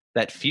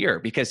fear?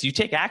 Because you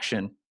take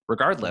action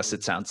regardless,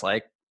 it sounds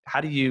like.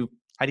 How do you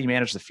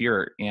manage the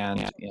fear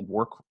and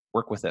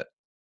work with it?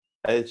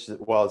 It's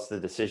the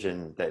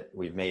decision that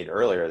we've made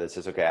earlier that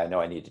says, okay, I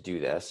know I need to do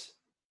this.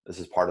 This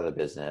is part of the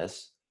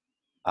business.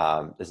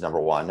 Is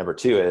number one. Number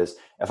two is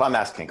if I'm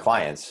asking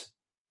clients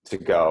to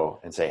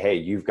go and say, hey,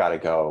 you've got to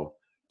go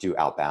do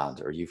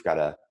outbound, or you've got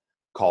to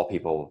call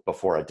people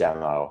before a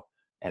demo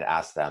and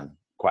ask them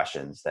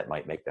questions that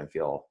might make them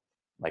feel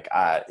like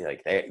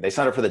they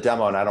signed up for the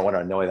demo and I don't want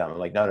to annoy them. I'm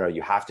like, no,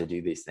 you have to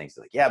do these things.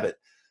 They're like, yeah, but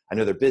I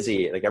know they're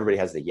busy. Like everybody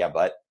has the yeah,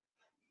 but.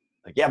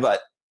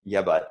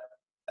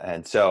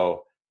 And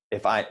so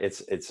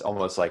it's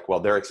almost like, well,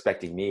 they're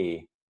expecting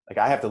me, like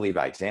I have to lead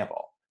by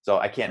example. So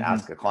I can't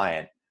ask a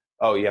client,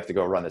 oh, you have to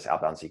go run this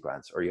outbound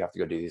sequence, or you have to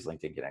go do these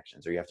LinkedIn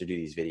connections, or you have to do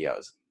these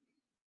videos.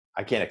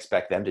 I can't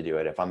expect them to do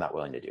it if I'm not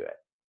willing to do it.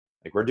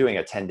 Like we're doing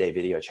a 10-day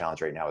video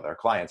challenge right now with our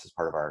clients as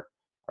part of our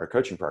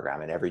coaching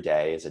program. And every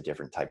day is a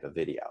different type of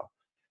video.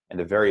 And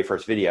the very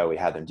first video we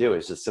had them do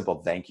is just a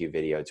simple thank you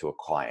video to a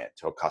client,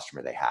 to a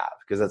customer they have,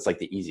 because that's like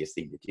the easiest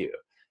thing to do.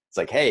 It's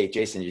like, hey,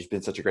 Jason, you've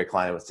been such a great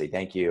client. Let's say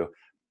thank you.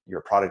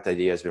 Your product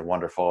idea has been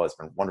wonderful. It's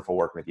been wonderful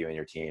working with you and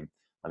your team.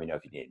 Let me know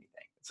if you need anything.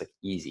 It's like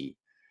easy.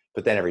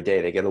 But then every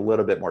day they get a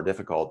little bit more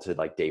difficult to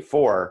like day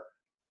 4,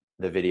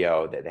 the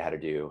video that they had to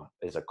do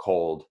is a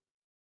cold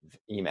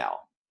email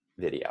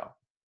video.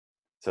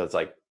 So it's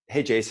like,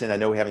 hey, Jason, I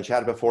know we haven't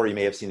chatted before. You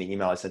may have seen the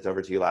email I sent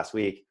over to you last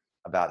week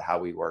about how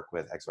we work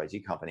with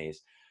XYZ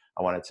companies.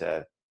 I wanted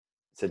to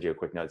send you a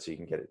quick note so you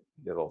can get a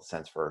little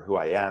sense for who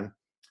I am.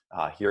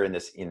 Here in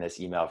this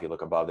email, if you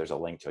look above, there's a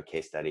link to a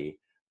case study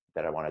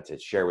that I wanted to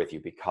share with you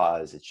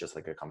because it's just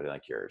like a company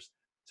like yours.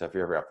 So if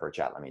you're ever up for a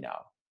chat, let me know.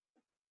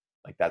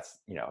 Like that's,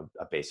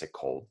 a basic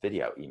cold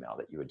video email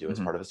that you would do as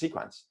part of a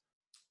sequence.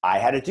 I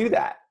had to do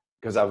that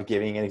because I was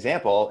giving an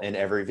example in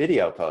every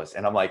video post.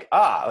 And I'm like,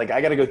 I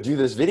got to go do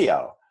this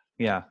video.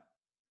 Yeah.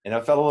 And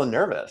I felt a little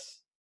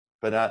nervous,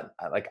 but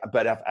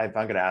if I'm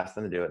going to ask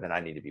them to do it, then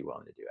I need to be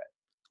willing to do it.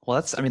 Well,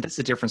 that's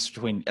the difference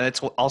between, and that's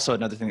also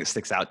another thing that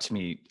sticks out to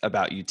me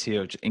about you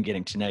too, in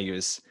getting to know you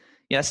is,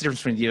 that's the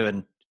difference between you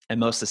and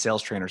most of the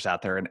sales trainers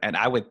out there. And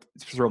I would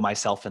throw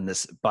myself in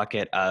this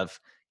bucket of,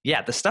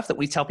 the stuff that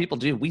we tell people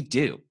to do, we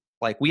do.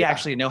 Like we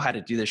actually know how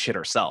to do this shit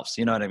ourselves.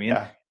 You know what I mean?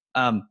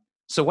 Yeah.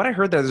 So what I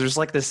heard there's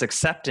like this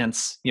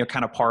acceptance,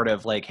 kind of part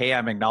of like, hey,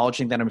 I'm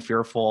acknowledging that I'm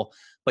fearful,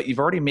 but you've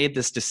already made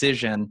this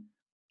decision.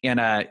 And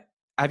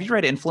have you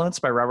read Influence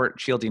by Robert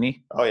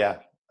Cialdini? Oh yeah,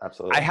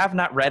 absolutely. I have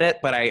not read it,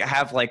 but I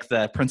have like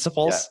the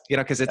principles,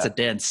 because it's a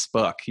dense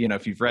book,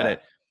 if you've read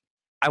it.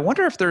 I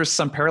wonder if there's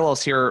some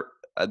parallels here,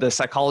 the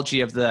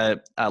psychology of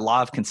the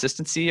law of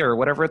consistency or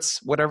whatever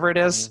it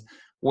is,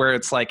 where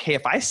it's like, hey,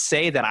 if I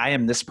say that I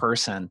am this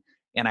person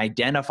and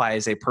identify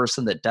as a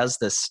person that does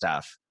this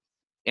stuff,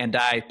 and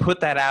I put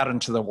that out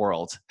into the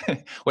world,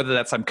 whether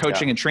that's I'm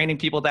coaching and training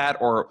people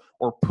that, or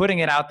putting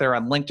it out there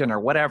on LinkedIn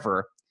or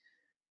whatever,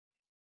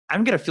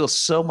 I'm going to feel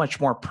so much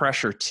more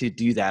pressure to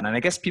do that. And I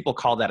guess people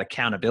call that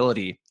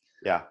accountability.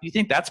 Yeah. Do you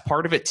think that's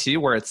part of it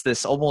too, where it's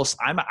this almost,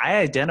 I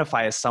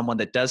identify as someone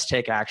that does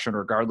take action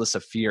regardless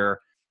of fear.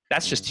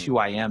 That's just who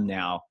I am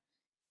now.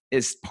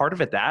 Is part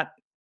of it that?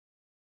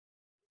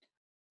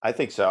 I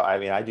think so. I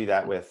mean, I do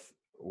that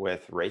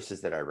with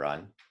races that I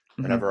run.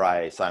 Whenever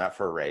I sign up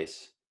for a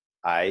race,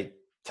 I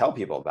tell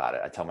people about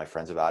it. I tell my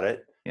friends about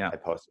it. Yeah. I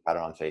post about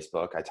it on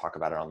Facebook. I talk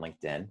about it on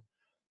LinkedIn.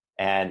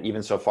 And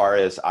even so far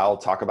as I'll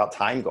talk about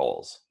time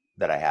goals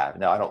that I have.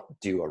 Now, I don't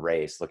do a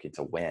race looking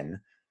to win,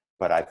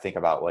 but I think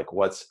about like,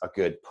 what's a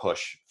good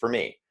push for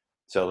me?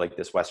 So like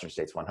this Western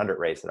States 100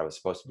 race that I was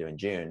supposed to do in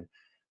June,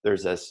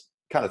 there's this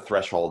kind of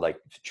threshold, like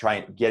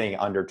getting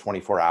under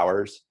 24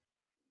 hours,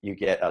 you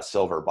get a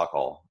silver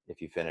buckle if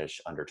you finish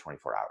under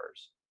 24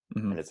 hours.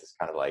 And it's this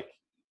kind of like,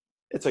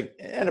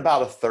 and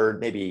about a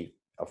third, maybe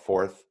a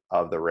fourth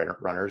of the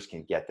runners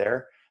can get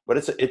there, but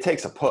it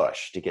takes a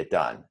push to get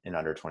done in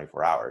under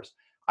 24 hours.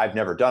 I've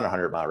never done a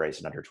 100-mile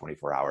race in under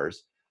 24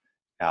 hours.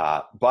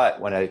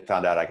 But when I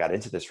found out I got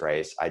into this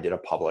race, I did a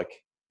public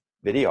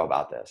video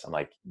about this. I'm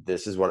like,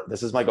 this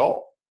is my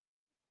goal.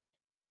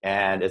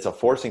 And it's a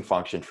forcing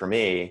function for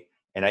me.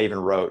 And I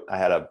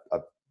had a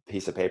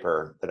piece of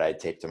paper that I had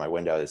taped to my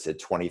window that said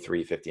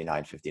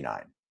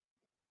 23:59:59.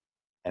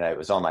 And it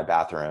was on my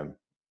bathroom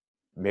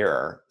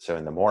mirror. So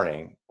in the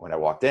morning when I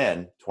walked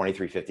in,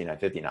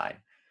 23:59:59.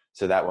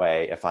 So that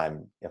way, if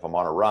I'm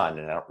on a run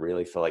and I don't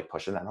really feel like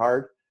pushing that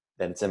hard,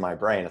 then it's in my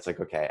brain. It's like,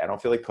 okay, I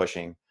don't feel like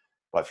pushing,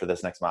 but for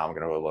this next mile, I'm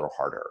going to go a little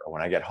harder. Or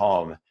when I get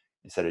home,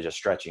 instead of just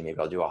stretching, maybe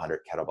I'll do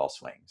 100 kettlebell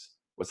swings.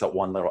 What's that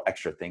one little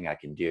extra thing I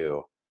can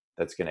do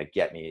that's going to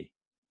get me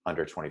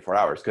under 24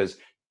 hours? Because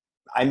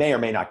I may or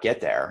may not get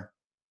there.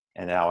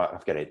 And now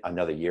I've got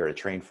another year to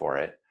train for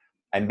it.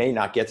 I may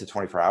not get to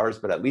 24 hours,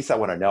 but at least I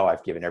want to know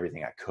I've given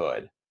everything I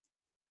could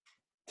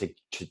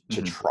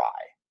to try.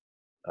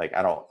 Like,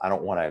 I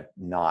don't want to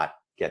not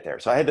get there.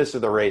 So I had this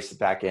with a race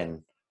back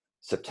in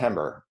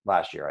September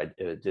last year. I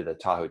did the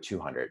Tahoe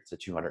 200. It's a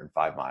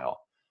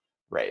 205-mile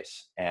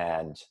race.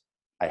 And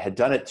I had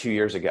done it 2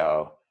 years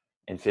ago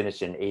and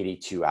finished in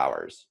 82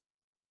 hours,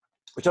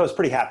 which I was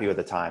pretty happy with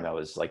the time. I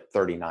was like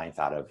 39th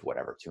out of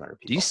whatever, 200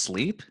 people. Do you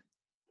sleep?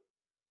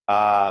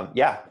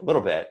 Yeah, a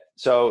little bit.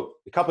 So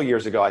a couple of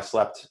years ago, I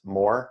slept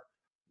more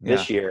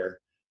this year.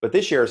 But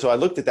this year, so I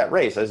looked at that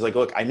race. I was like,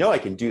 look, I know I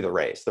can do the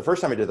race. The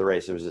first time I did the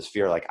race, there was this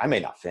fear, like I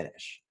may not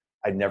finish.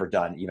 I'd never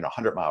done even a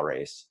 100-mile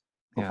race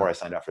before I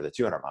signed up for the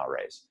 200-mile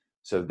race.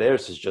 So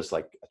this is just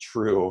like a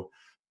true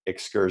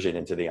excursion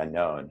into the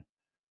unknown.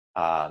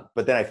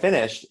 But then I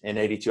finished in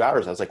 82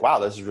 hours. I was like, wow,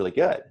 this is really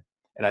good.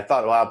 And I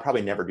thought, well, I'll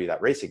probably never do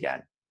that race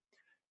again.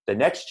 The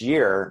next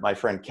year, my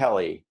friend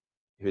Kelly,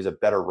 who's a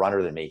better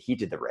runner than me, he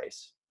did the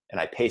race.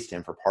 And I paced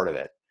him for part of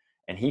it.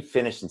 And he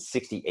finished in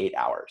 68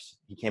 hours.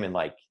 He came in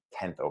like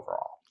 10th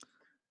overall.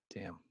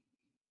 Damn.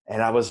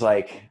 And I was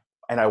like,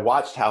 and I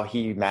watched how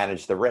he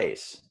managed the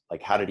race.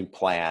 Like, how did he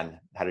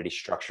plan? How did he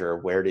structure?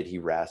 Where did he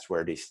rest?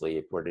 Where did he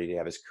sleep? Where did he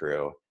have his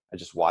crew? I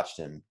just watched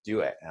him do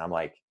it. And I'm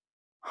like,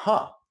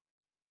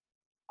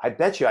 I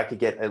bet you I could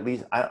get at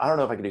least, I don't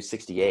know if I could do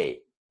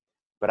 68,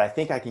 but I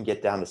think I can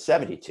get down to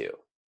 72.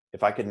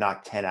 If I could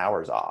knock 10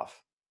 hours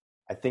off,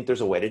 I think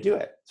there's a way to do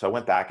it. So I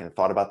went back and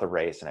thought about the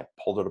race and I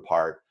pulled it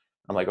apart.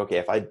 I'm like, okay,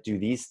 if I do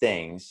these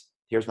things,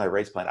 here's my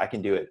race plan. I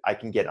can do it. I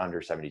can get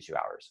under 72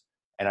 hours.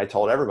 And I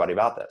told everybody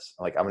about this.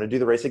 I'm like, I'm going to do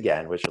the race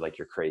again, which are like,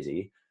 you're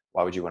crazy.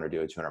 Why would you want to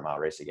do a 200-mile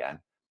race again?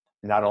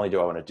 Not only do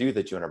I want to do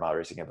the 200-mile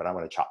race again, but I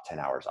want to chop 10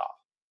 hours off.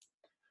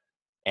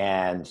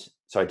 And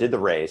so I did the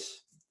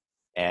race,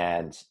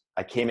 and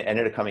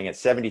ended up coming at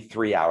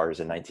 73 hours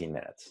and 19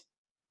 minutes.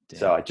 Damn.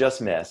 So I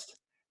just missed,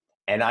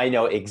 and I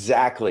know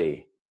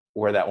exactly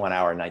where that 1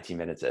 hour and 19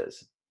 minutes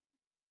is.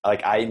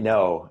 Like, I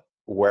know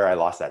where I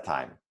lost that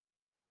time.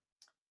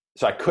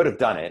 So I could have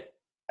done it.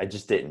 I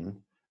just didn't,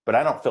 but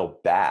I don't feel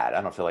bad.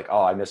 I don't feel like,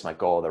 oh, I missed my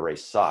goal. The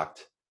race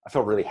sucked. I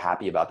feel really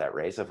happy about that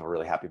race. I feel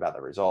really happy about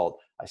the result.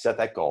 I set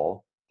that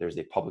goal. There's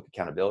a public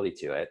accountability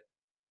to it.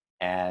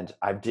 And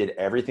I did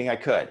everything I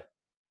could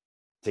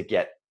to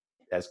get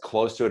as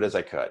close to it as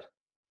I could.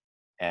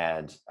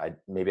 And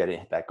maybe I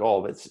didn't hit that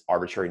goal, but it's an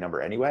arbitrary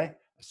number anyway.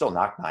 I still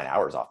knocked 9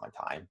 hours off my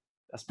time.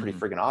 That's pretty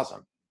freaking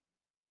awesome.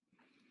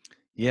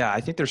 Yeah,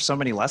 I think there's so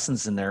many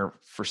lessons in there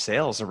for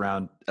sales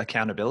around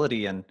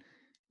accountability and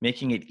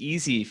making it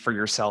easy for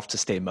yourself to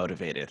stay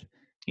motivated.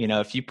 You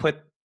know, if you put,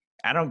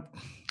 I don't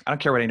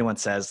care what anyone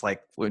says.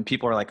 Like, when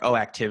people are like, oh,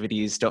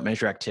 activities, don't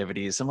measure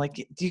activities. I'm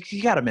like,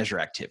 you got to measure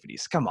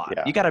activities. Come on.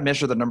 Yeah. You got to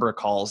measure the number of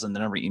calls and the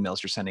number of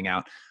emails you're sending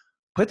out.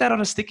 Put that on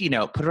a sticky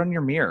note, put it on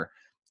your mirror.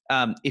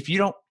 If you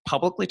don't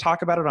publicly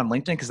talk about it on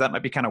LinkedIn, because that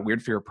might be kind of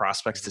weird for your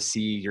prospects to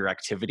see your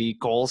activity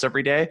goals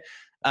every day.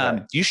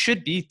 Right. You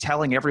should be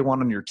telling everyone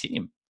on your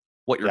team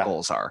what your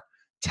goals are.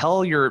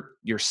 Tell your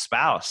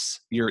spouse,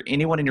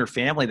 anyone in your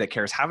family that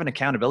cares, have an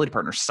accountability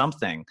partner,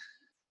 something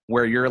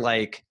where you're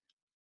like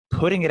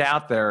putting it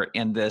out there,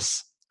 and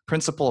this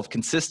principle of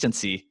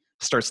consistency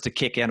starts to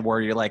kick in, where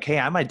you're like, hey,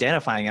 I'm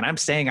identifying and I'm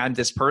saying I'm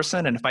this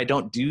person. And if I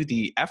don't do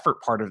the effort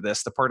part of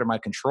this, the part of my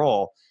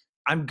control,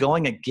 I'm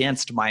going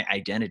against my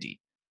identity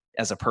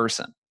as a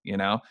person, you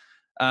know?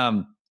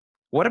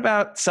 What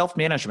about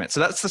self-management?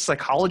 So that's the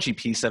psychology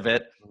piece of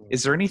it.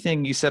 Is there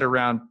anything you said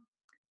around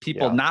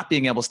people not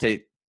being able to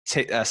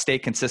stay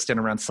consistent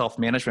around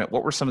self-management?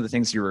 What were some of the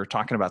things you were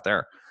talking about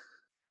there?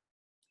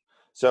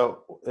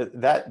 So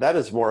that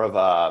is more of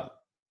a,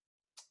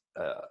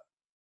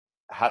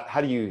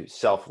 how do you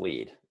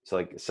self-lead? So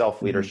like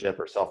self-leadership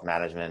or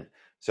self-management.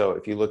 So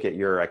if you look at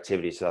your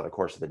activities throughout the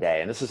course of the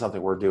day, and this is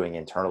something we're doing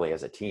internally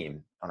as a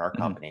team on our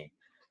company,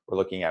 we're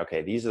looking at,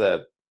 okay, these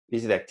are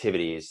the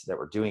activities that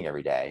we're doing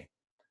every day.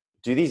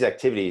 Do these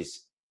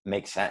activities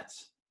make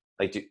sense?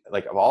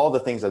 Like of all the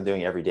things I'm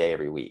doing every day,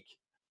 every week,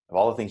 of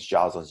all the things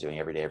Jocelyn's doing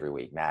every day, every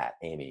week, Matt,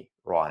 Amy,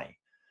 Ronnie,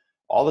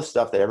 all the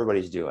stuff that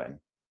everybody's doing,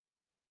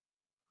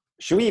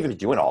 should we even be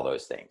doing all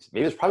those things?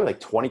 Maybe it's probably like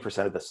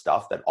 20% of the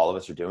stuff that all of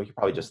us are doing. We could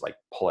probably just like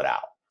pull it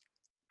out,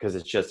 because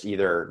it's just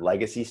either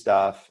legacy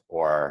stuff,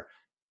 or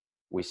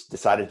we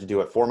decided to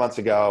do it 4 months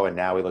ago and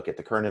now we look at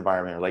the current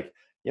environment, or like,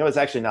 it's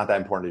actually not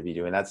that important to be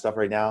doing that stuff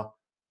right now.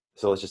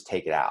 So let's just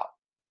take it out.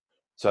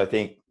 So I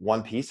think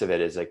one piece of it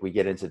is like, we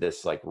get into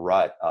this like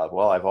rut of,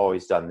 well, I've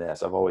always done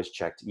this. I've always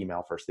checked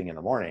email first thing in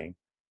the morning,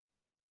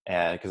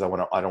 and because I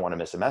don't want to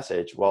miss a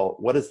message. Well,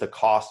 what is the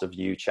cost of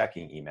you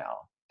checking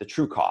email? The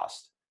true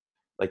cost,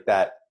 like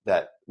that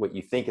what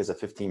you think is a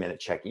 15-minute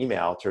check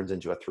email turns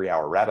into a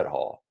 3-hour rabbit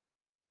hole.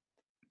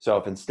 So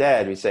if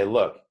instead we say,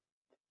 look,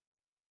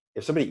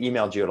 if somebody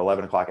emailed you at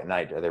 11 o'clock at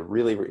night, are they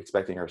really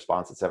expecting a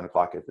response at 7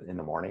 o'clock in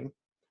the morning?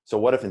 So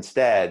what if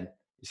instead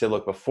you say,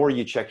 look, before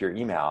you check your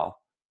email,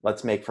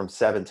 let's make from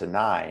 7 to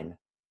 9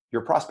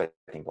 your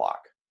prospecting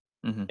block,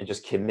 and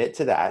just commit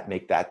to that,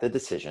 make that the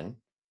decision.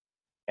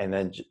 And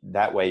then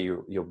that way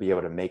you'll be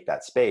able to make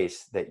that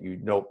space that you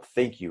don't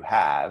think you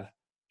have.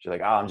 You're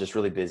like, oh, I'm just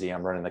really busy.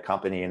 I'm running the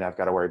company and I've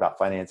got to worry about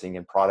financing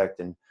and product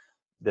and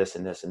this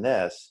and this and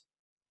this.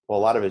 Well,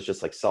 a lot of it's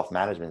just like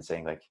self-management,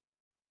 saying like,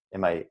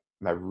 am I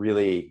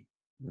really,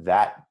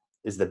 that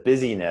is the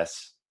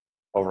busyness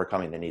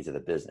overcoming the needs of the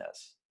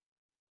business?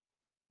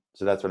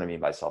 So that's what I mean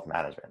by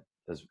self-management.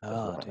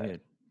 Oh, dude,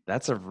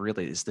 that's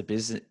is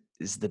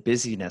the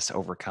busyness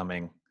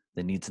overcoming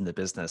the needs in the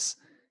business?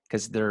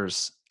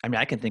 Because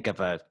I can think of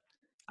a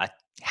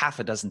half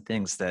a dozen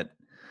things that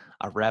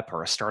a rep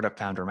or a startup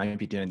founder might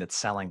be doing that's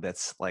selling,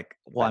 that's like,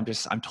 well,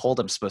 I'm told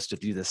I'm supposed to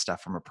do this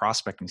stuff from a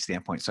prospecting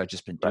standpoint, so I've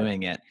just been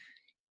doing it.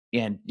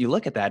 And you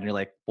look at that and you're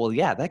like, well,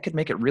 yeah, that could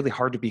make it really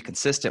hard to be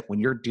consistent when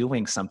you're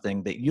doing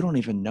something that you don't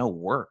even know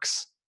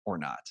works or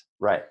not.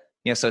 Right.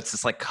 Yeah. So it's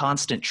this like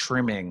constant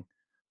trimming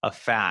of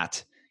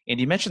fat. And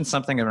you mentioned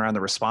something around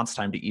the response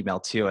time to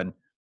email too. And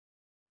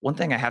one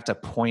thing I have to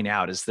point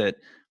out is that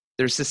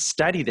there's this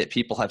study that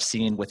people have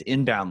seen with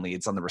inbound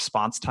leads on the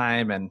response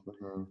time, and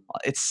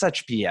it's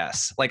such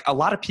BS. Like, a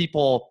lot of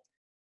people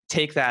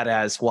take that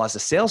as, well, as a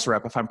sales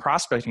rep, if I'm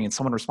prospecting and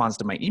someone responds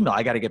to my email,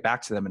 I got to get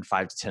back to them in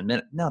 5 to 10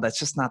 minutes. No, that's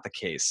just not the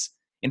case.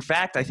 In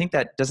fact, I think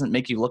that doesn't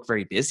make you look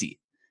very busy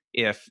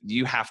if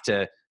you have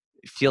to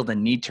feel the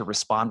need to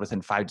respond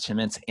within 5 to 10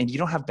 minutes and you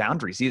don't have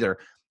boundaries either.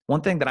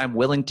 One thing that I'm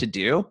willing to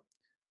do,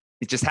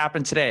 it just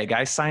happened today. A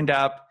guy signed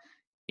up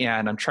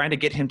and I'm trying to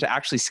get him to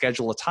actually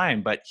schedule a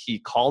time, but he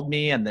called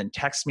me and then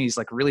texted me. He's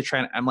like really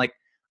trying. I'm like,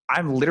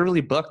 I'm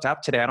literally booked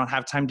up today. I don't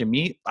have time to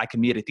meet. I can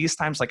meet at these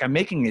times. Like, I'm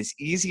making it as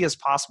easy as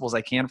possible as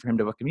I can for him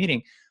to book a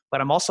meeting, but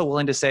I'm also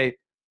willing to say,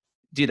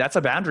 dude, that's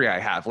a boundary I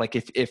have. Like,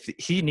 if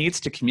he needs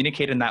to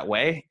communicate in that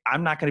way,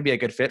 I'm not going to be a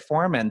good fit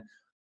for him. And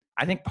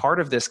I think part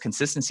of this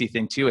consistency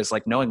thing too is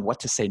like knowing what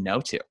to say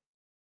no to.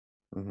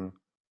 Mm-hmm.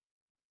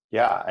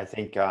 Yeah, I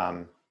think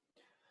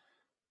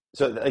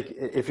so. Like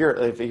if you're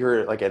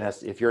like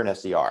if you're an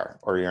SDR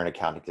or you're an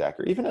account exec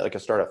or even like a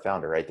startup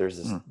founder, right? There's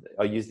this.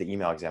 I'll use the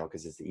email example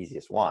because it's the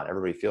easiest one.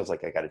 Everybody feels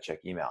like I got to check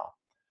email.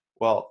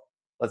 Well,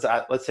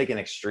 let's take an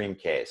extreme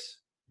case.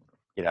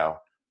 You know,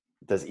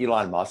 does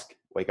Elon Musk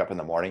wake up in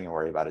the morning and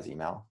worry about his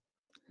email?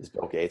 Does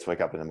Bill Gates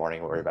wake up in the morning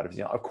and worry about his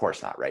email? Of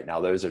course not. Right now,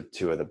 those are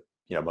two of the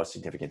most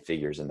significant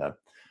figures in the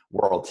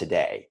world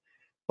today.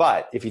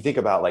 But if you think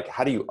about like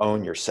how do you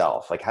own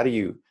yourself? Like how do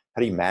you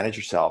manage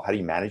yourself? How do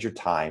you manage your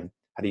time?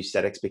 How do you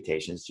set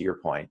expectations, to your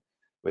point,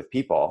 with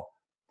people?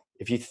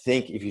 If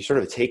you sort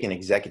of take an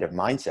executive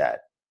mindset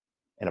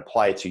and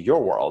apply it to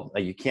your world,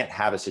 like you can't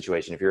have a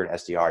situation, if you're an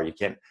SDR, you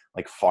can't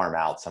like farm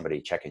out somebody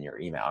checking your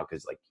email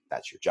because like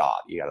that's your job.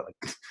 You got to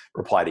like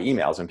reply to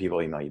emails when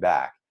people email you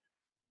back.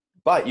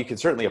 But you can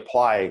certainly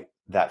apply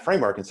that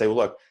framework and say, well,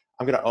 look,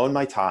 I'm going to own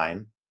my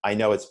time. I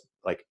know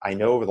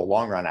over the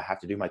long run, I have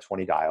to do my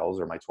 20 dials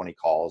or my 20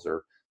 calls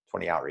or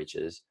 20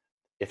 outreaches.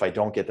 If I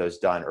don't get those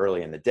done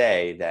early in the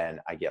day, then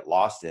I get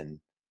lost in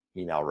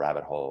email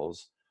rabbit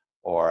holes,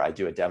 or I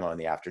do a demo in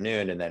the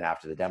afternoon. And then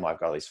after the demo, I've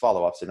got all these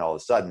follow-ups. And all of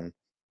a sudden,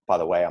 by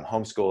the way, I'm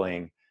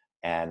homeschooling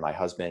and my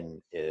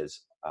husband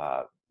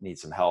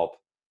needs some help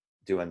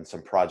doing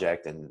some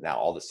project. And now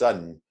all of a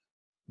sudden,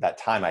 that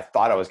time I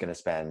thought I was going to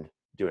spend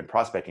doing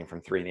prospecting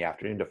from 3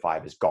 p.m. to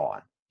 5 is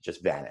gone,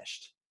 just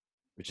vanished,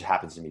 which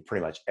happens to me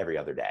pretty much every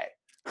other day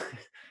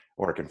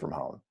working from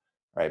home,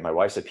 right? My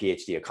wife's a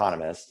PhD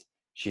economist.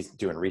 She's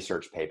doing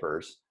research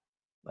papers,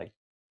 like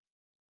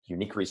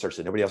unique research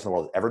that nobody else in the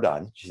world has ever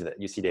done. She's a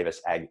UC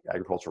Davis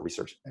agricultural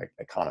research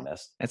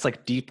economist. It's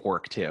like deep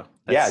work too.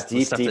 That's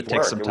deep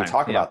work. We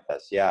talk about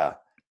this. Yeah.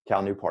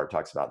 Cal Newport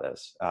talks about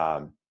this.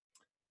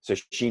 So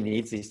she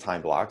needs these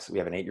time blocks. We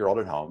have an 8-year-old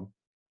at home,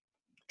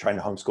 trying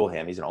to homeschool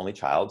him. He's an only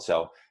child,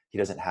 so he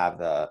doesn't have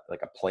a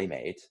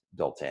playmate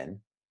built in.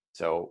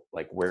 So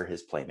like we're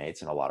his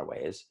playmates in a lot of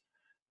ways.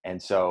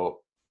 And so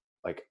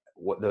like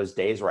those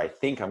days where I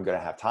think I'm going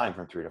to have time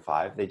from 3 to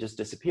 5, they just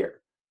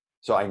disappear.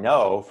 So I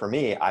know for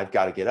me, I've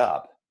got to get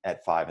up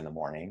at 5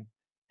 a.m.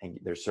 and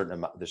there's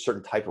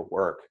certain type of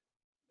work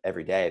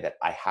every day that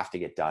I have to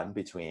get done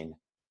between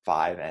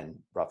 5 and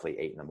roughly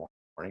 8 a.m.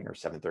 or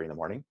 7:30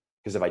 a.m.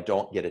 Because if I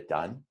don't get it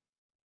done,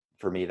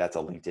 for me, that's a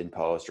LinkedIn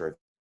post or a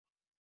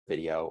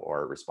video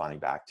or responding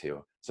back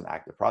to some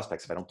active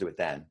prospects. If I don't do it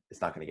then,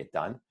 it's not going to get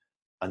done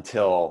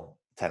until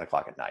 10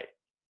 o'clock at night.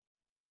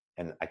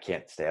 And I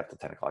can't stay up to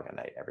 10 o'clock at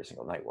night every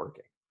single night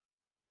working.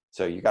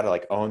 So you got to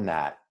like own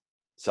that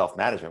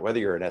self-management, whether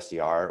you're an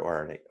SDR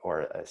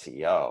or a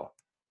CEO.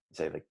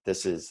 Say like,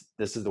 this is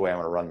the way I'm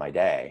going to run my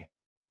day.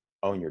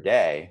 Own your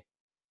day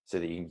so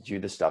that you can do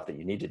the stuff that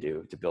you need to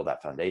do to build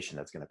that foundation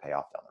that's going to pay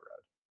off down the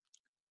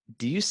road.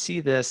 Do you see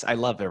this? I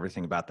love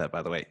everything about that,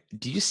 by the way.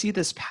 Do you see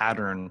this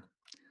pattern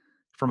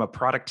from a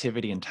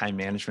productivity and time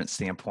management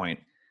standpoint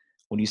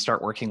when you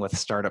start working with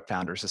startup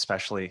founders,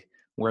 especially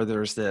where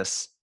there's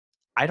this,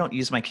 I don't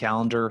use my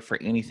calendar for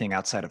anything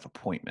outside of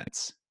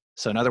appointments.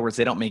 So in other words,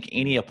 they don't make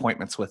any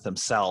appointments with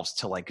themselves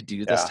to like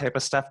do this type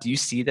of stuff. Do you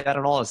see that at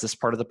all? Is this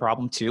part of the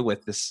problem too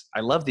with this?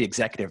 I love the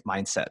executive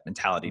mindset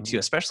mentality too,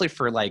 especially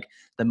for like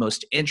the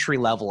most entry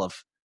level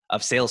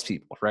of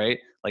salespeople, right?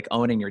 Like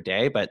owning your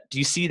day. But do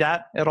you see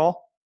that at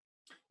all?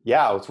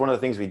 Yeah, it's one of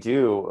the things we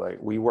do. Like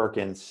we work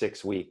in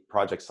 6-week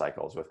project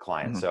cycles with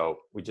clients. Mm-hmm. So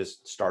we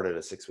just started a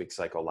 6-week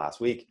cycle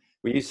last week.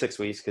 We use 6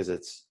 weeks because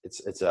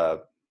it's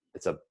a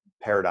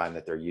paradigm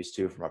that they're used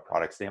to from a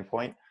product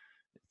standpoint,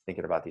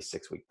 thinking about these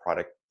 6-week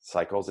product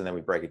cycles, and then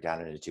we break it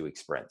down into 2-week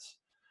sprints.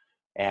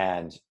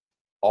 And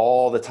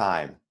all the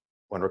time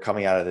when we're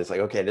coming out of this, like,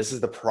 okay, this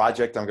is the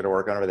project I'm going to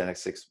work on over the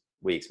next 6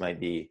 weeks, might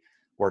be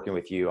working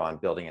with you on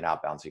building an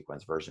outbound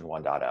sequence version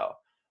 1.0,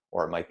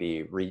 or it might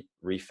be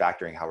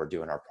refactoring how we're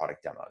doing our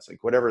product demos,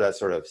 like whatever that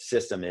sort of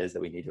system is that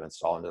we need to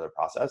install into the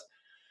process.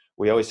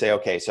 We always say,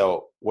 okay,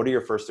 so what are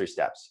your first 3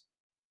 steps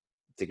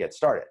to get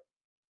started?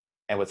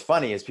 And what's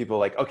funny is people are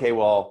like, okay,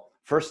 well,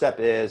 first step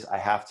is I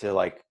have to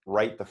like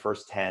write the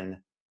first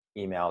 10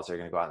 emails that are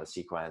going to go out in the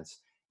sequence.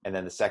 And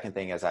then the second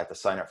thing is I have to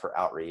sign up for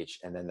outreach.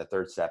 And then the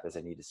third step is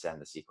I need to send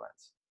the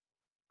sequence.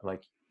 I'm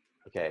like,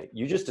 okay,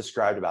 you just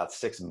described about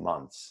 6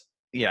 months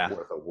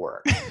worth of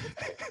work.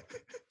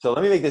 So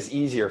let me make this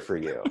easier for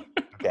you.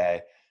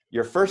 Okay.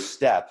 Your first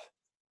step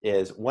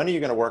is, when are you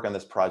going to work on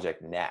this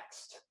project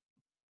next?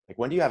 Like,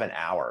 when do you have an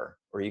hour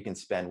where you can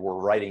spend, we're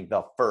writing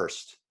the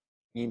first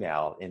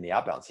email in the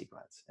outbound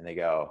sequence? And they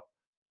go,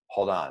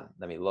 hold on,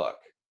 let me look.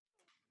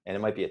 And it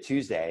might be a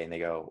Tuesday. And they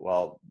go,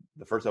 well,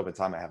 the first open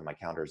time I have in my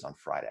calendar is on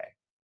Friday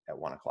at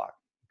 1 o'clock.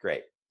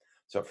 Great.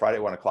 So Friday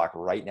at 1 o'clock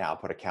right now,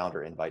 put a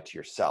calendar invite to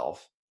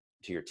yourself,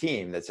 to your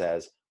team, that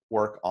says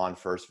work on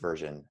first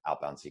version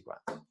outbound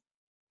sequence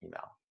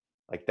email.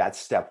 Like, that's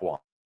step 1,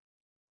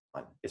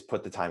 is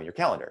put the time in your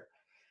calendar.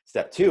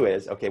 Step 2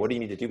 is, okay, what do you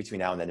need to do between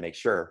now and then to make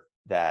sure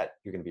that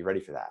you're going to be ready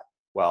for that?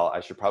 Well, I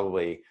should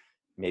probably,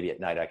 maybe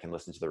at night I can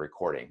listen to the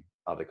recording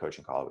of the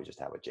coaching call we just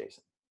had with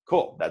Jason.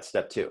 Cool. That's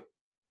step 2.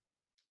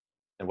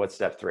 And what's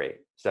step 3?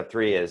 Step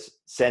 3 is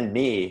send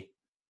me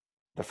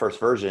the first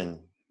version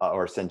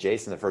or send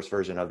Jason the first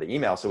version of the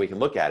email so we can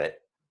look at it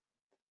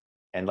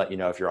and let you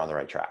know if you're on the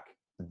right track.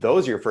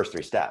 Those are your first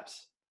 3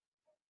 steps.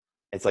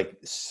 It's like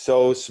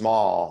so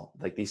small,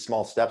 like these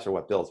small steps are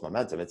what builds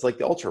momentum. It's like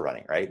the ultra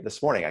running, right?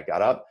 This morning I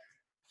got up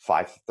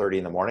 5:30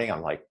 in the morning.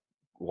 I'm like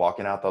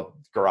walking out the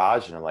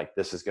garage and I'm like,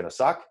 this is going to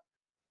suck.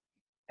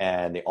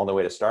 And the only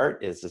way to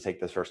start is to take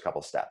the first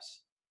couple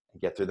steps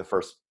and get to the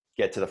first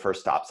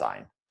stop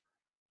sign,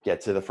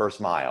 get to the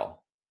first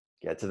mile,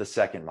 get to the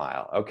second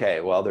mile. Okay,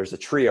 well, there's a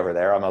tree over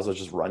there. I might as well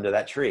just run to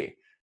that tree.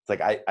 It's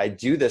like I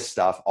do this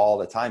stuff all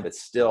the time, but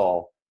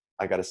still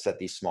I got to set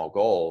these small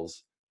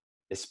goals,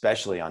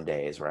 especially on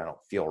days where I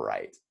don't feel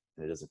right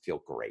and it doesn't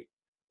feel great.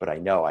 But I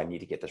know I need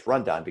to get this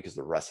run done because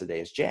the rest of the day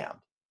is jammed.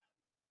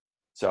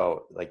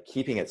 So like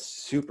keeping it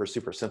super,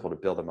 super simple to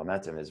build the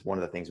momentum is one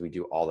of the things we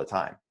do all the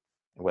time.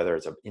 And whether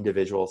it's an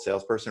individual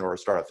salesperson or a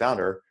startup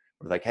founder,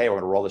 we're like, hey, we're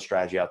going to roll the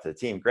strategy out to the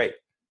team. Great.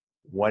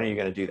 When are you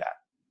going to do that?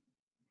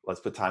 Let's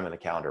put time on the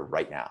calendar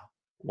right now.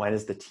 When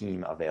is the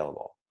team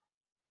available?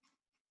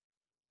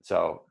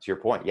 So to your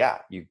point, yeah,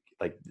 you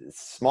like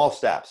small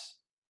steps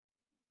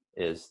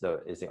is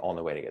the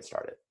only way to get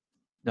started.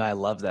 No, I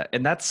love that.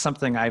 And that's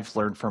something I've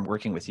learned from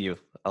working with you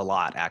a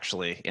lot,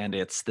 actually. And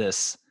it's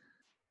this,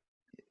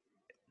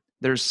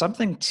 there's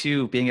something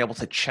to being able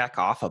to check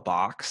off a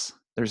box.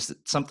 There's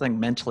something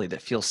mentally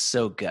that feels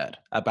so good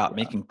about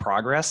making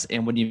progress.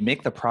 And when you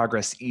make the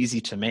progress easy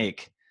to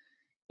make,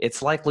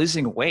 it's like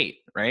losing weight,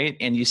 right?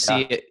 And you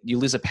see it, you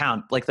lose a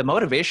pound. Like the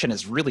motivation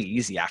is really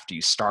easy after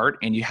you start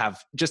and you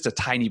have just a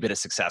tiny bit of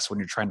success when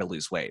you're trying to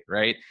lose weight,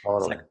 right?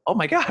 Totally. It's like, oh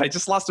my God, I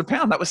just lost a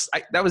pound.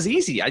 That was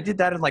easy. I did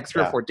that in like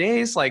 3 or 4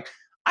 days. Like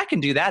I can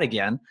do that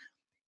again.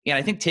 And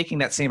I think taking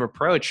that same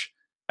approach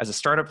as a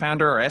startup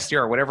founder or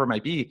SDR or whatever it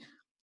might be,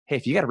 hey,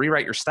 if you got to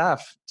rewrite your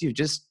stuff, dude,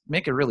 just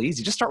make it really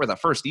easy. Just start with a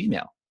first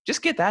email.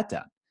 Just get that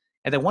done.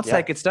 And then once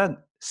that gets done,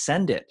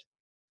 send it.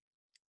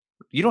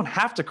 You don't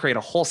have to create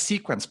a whole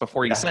sequence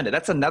before you send it.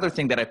 That's another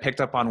thing that I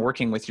picked up on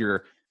working with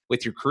your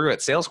crew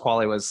at Sales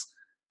Quality was,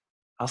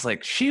 I was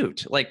like,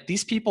 shoot, like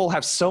these people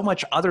have so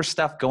much other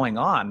stuff going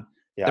on.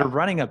 They're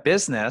running a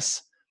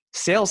business.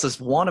 Sales is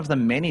one of the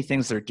many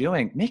things they're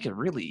doing. Make it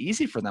really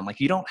easy for them. Like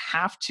you don't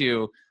have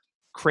to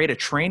create a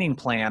training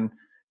plan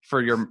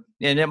for your,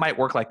 and it might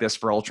work like this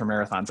for ultra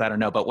marathons. I don't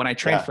know. But when I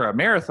trained for a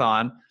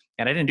marathon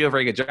and I didn't do a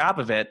very good job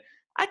of it,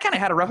 I kind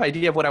of had a rough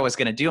idea of what I was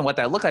going to do and what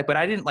that looked like, but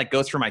I didn't like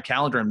go through my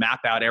calendar and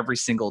map out every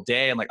single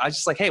day. And like, I was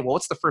just like, hey, well,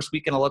 what's the first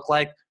week going to look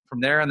like from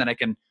there? And then I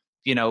can,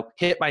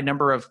 hit my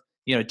number of,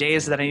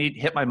 days that I need,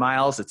 hit my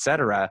miles, et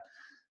cetera.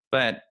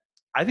 But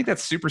I think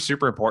that's super,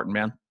 super important,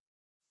 man.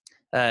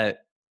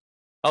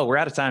 Oh, we're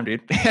out of time,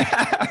 dude.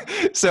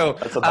 So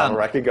that's a time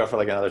where I could go for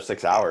like another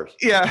 6 hours.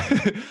 Yeah.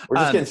 We're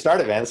just getting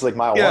started, man. It's like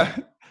mile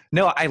one.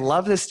 No, I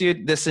love this,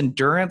 dude. This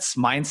endurance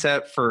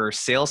mindset for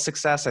sales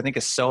success, I think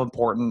is so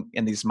important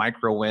in these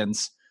micro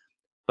wins.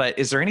 But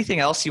is there anything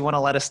else you want to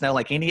let us know?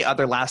 Like any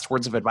other last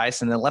words of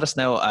advice? And then let us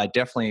know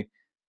definitely,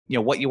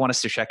 what you want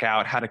us to check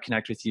out, how to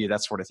connect with you,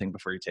 that sort of thing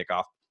before you take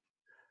off.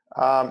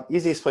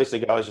 Easiest place to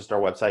go is just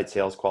our website,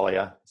 Sales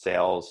Qualia,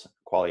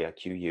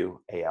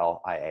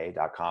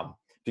 qualia.com.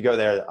 If you go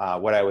there,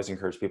 what I always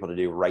encourage people to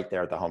do right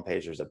there at the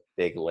homepage, there's a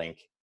big link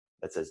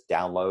that says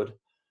download.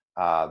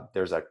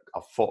 There's I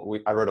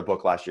wrote a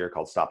book last year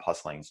called Stop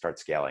Hustling, Start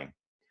Scaling.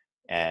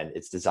 And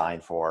it's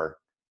designed for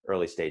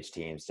early stage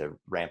teams to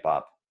ramp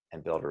up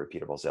and build a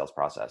repeatable sales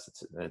process.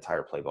 It's an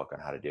entire playbook on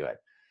how to do it.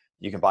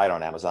 You can buy it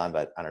on Amazon,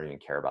 but I don't even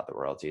care about the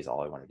royalties.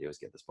 All I want to do is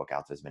get this book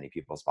out to as many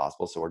people as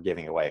possible. So we're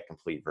giving away a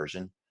complete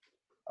version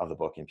of the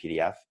book in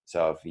PDF.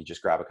 So if you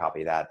just grab a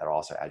copy of that, that'll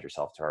also add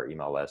yourself to our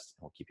email list.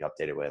 We'll keep you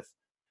updated with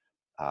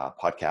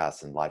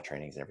podcasts and live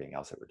trainings and everything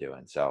else that we're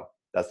doing. So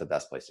that's the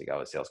best place to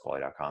go is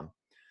salesqualia.com.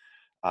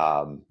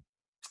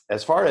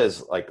 As far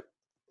as like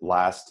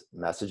last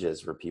messages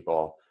for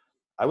people,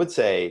 I would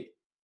say,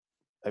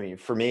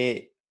 for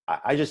me,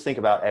 I just think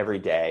about every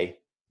day,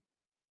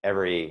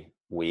 every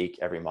week,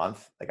 every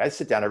month. Like I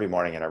sit down every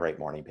morning and I write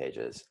morning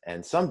pages.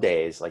 And some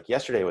days, like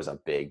yesterday was a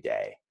big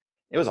day.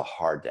 It was a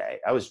hard day.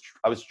 I was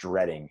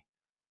dreading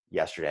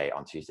yesterday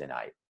on Tuesday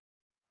night.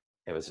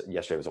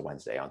 Yesterday was a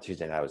Wednesday. On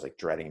Tuesday night, I was like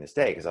dreading this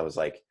day because I was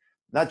like,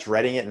 not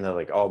dreading it and they're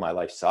like, oh, my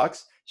life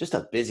sucks. Just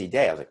a busy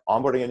day. I was like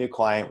onboarding a new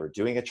client. We're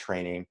doing a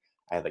training.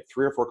 I had like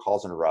 3 or 4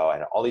 calls in a row. I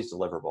had all these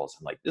deliverables.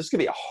 I'm like, this is going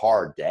to be a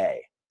hard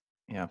day.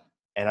 Yeah.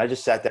 And I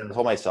just sat down and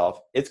told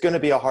myself, it's going to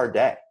be a hard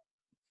day.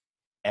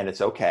 And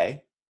it's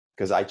okay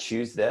because I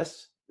choose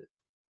this.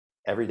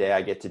 Every day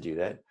I get to do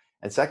that.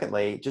 And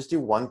secondly, just do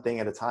one thing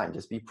at a time.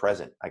 Just be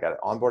present. I got an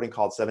onboarding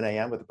call at 7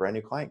 a.m. with a brand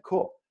new client.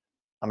 Cool.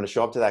 I'm going to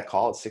show up to that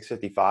call at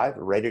 6:55,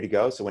 ready to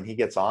go. So when he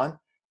gets on,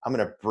 I'm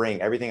going to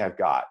bring everything I've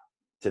got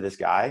to this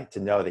guy to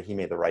know that he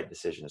made the right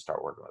decision to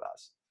start working with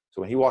us. So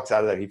when he walks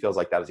out of there, he feels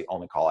like that was the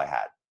only call I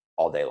had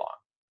all day long.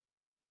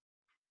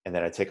 And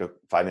then I take a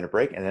 5-minute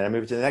break and then I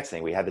move to the next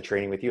thing. We had the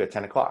training with you at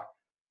 10 o'clock.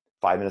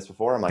 5 minutes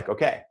before, I'm like,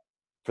 okay,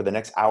 for the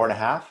next hour and a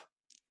half,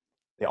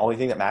 The only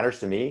thing that matters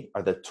to me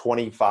are the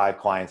 25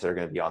 clients that are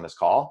going to be on this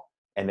call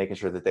and making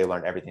sure that they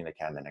learn everything they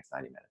can in the next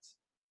 90 minutes.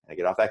 And I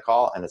get off that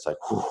call and it's like,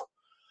 whew,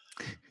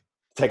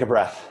 take a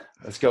breath.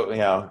 Let's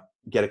go,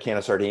 get a can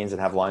of sardines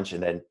and have lunch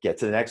and then get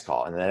to the next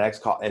call and the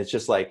next call. And it's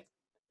just like,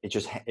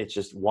 it's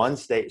just one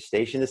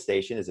station to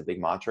station is a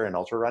big mantra in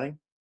ultra running.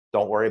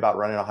 Don't worry about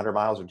running 100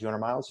 miles or 200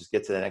 miles. Just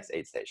get to the next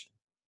aid station.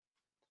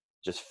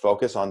 Just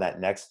focus on that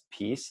next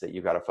piece that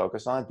you've got to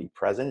focus on. Be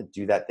present,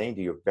 do that thing,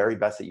 do your very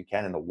best that you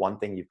can in the one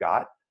thing you've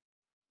got,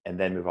 and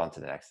then move on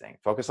to the next thing.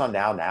 Focus on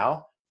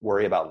now,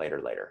 worry about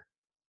later.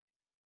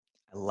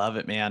 I love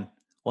it, man.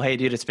 Well, hey,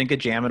 dude, it's been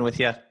good jamming with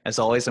you. As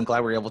always, I'm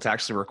glad we were able to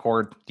actually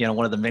record,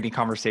 one of the many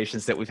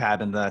conversations that we've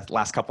had in the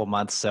last couple of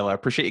months. So I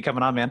appreciate you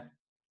coming on, man.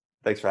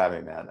 Thanks for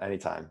having me, man.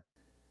 Anytime.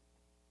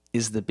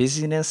 Is the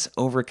busyness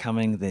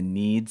overcoming the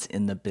needs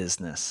in the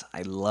business?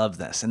 I love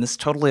this. And this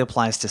totally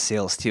applies to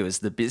sales too. Is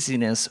the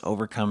busyness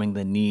overcoming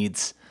the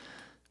needs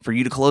for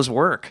you to close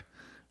work,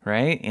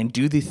 right? And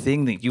do the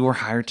thing that you were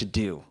hired to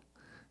do.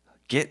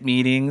 Get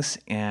meetings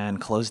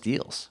and close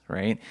deals,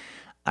 right?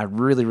 I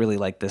really, really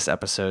like this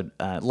episode.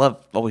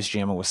 Love always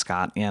jamming with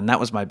Scott. And that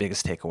was my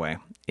biggest takeaway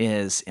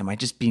is, am I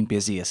just being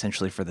busy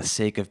essentially for the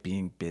sake of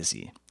being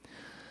busy?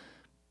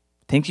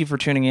 Thank you for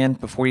tuning in.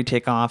 Before you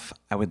take off,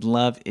 I would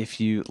love if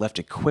you left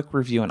a quick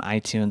review on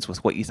iTunes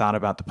with what you thought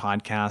about the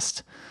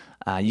podcast.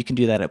 You can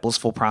do that at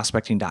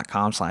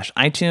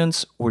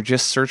blissfulprospecting.com/iTunes or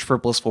just search for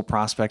Blissful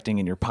Prospecting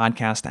in your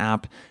podcast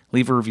app.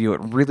 Leave a review.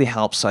 It really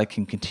helps so I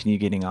can continue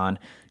getting on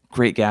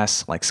great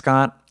guests like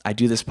Scott. I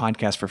do this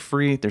podcast for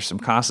free. There's some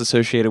costs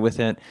associated with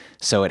it.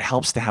 So it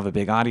helps to have a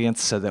big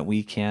audience so that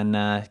we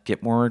can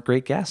get more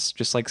great guests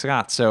just like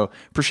Scott. So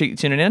appreciate you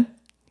tuning in,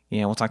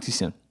 and we'll talk to you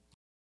soon.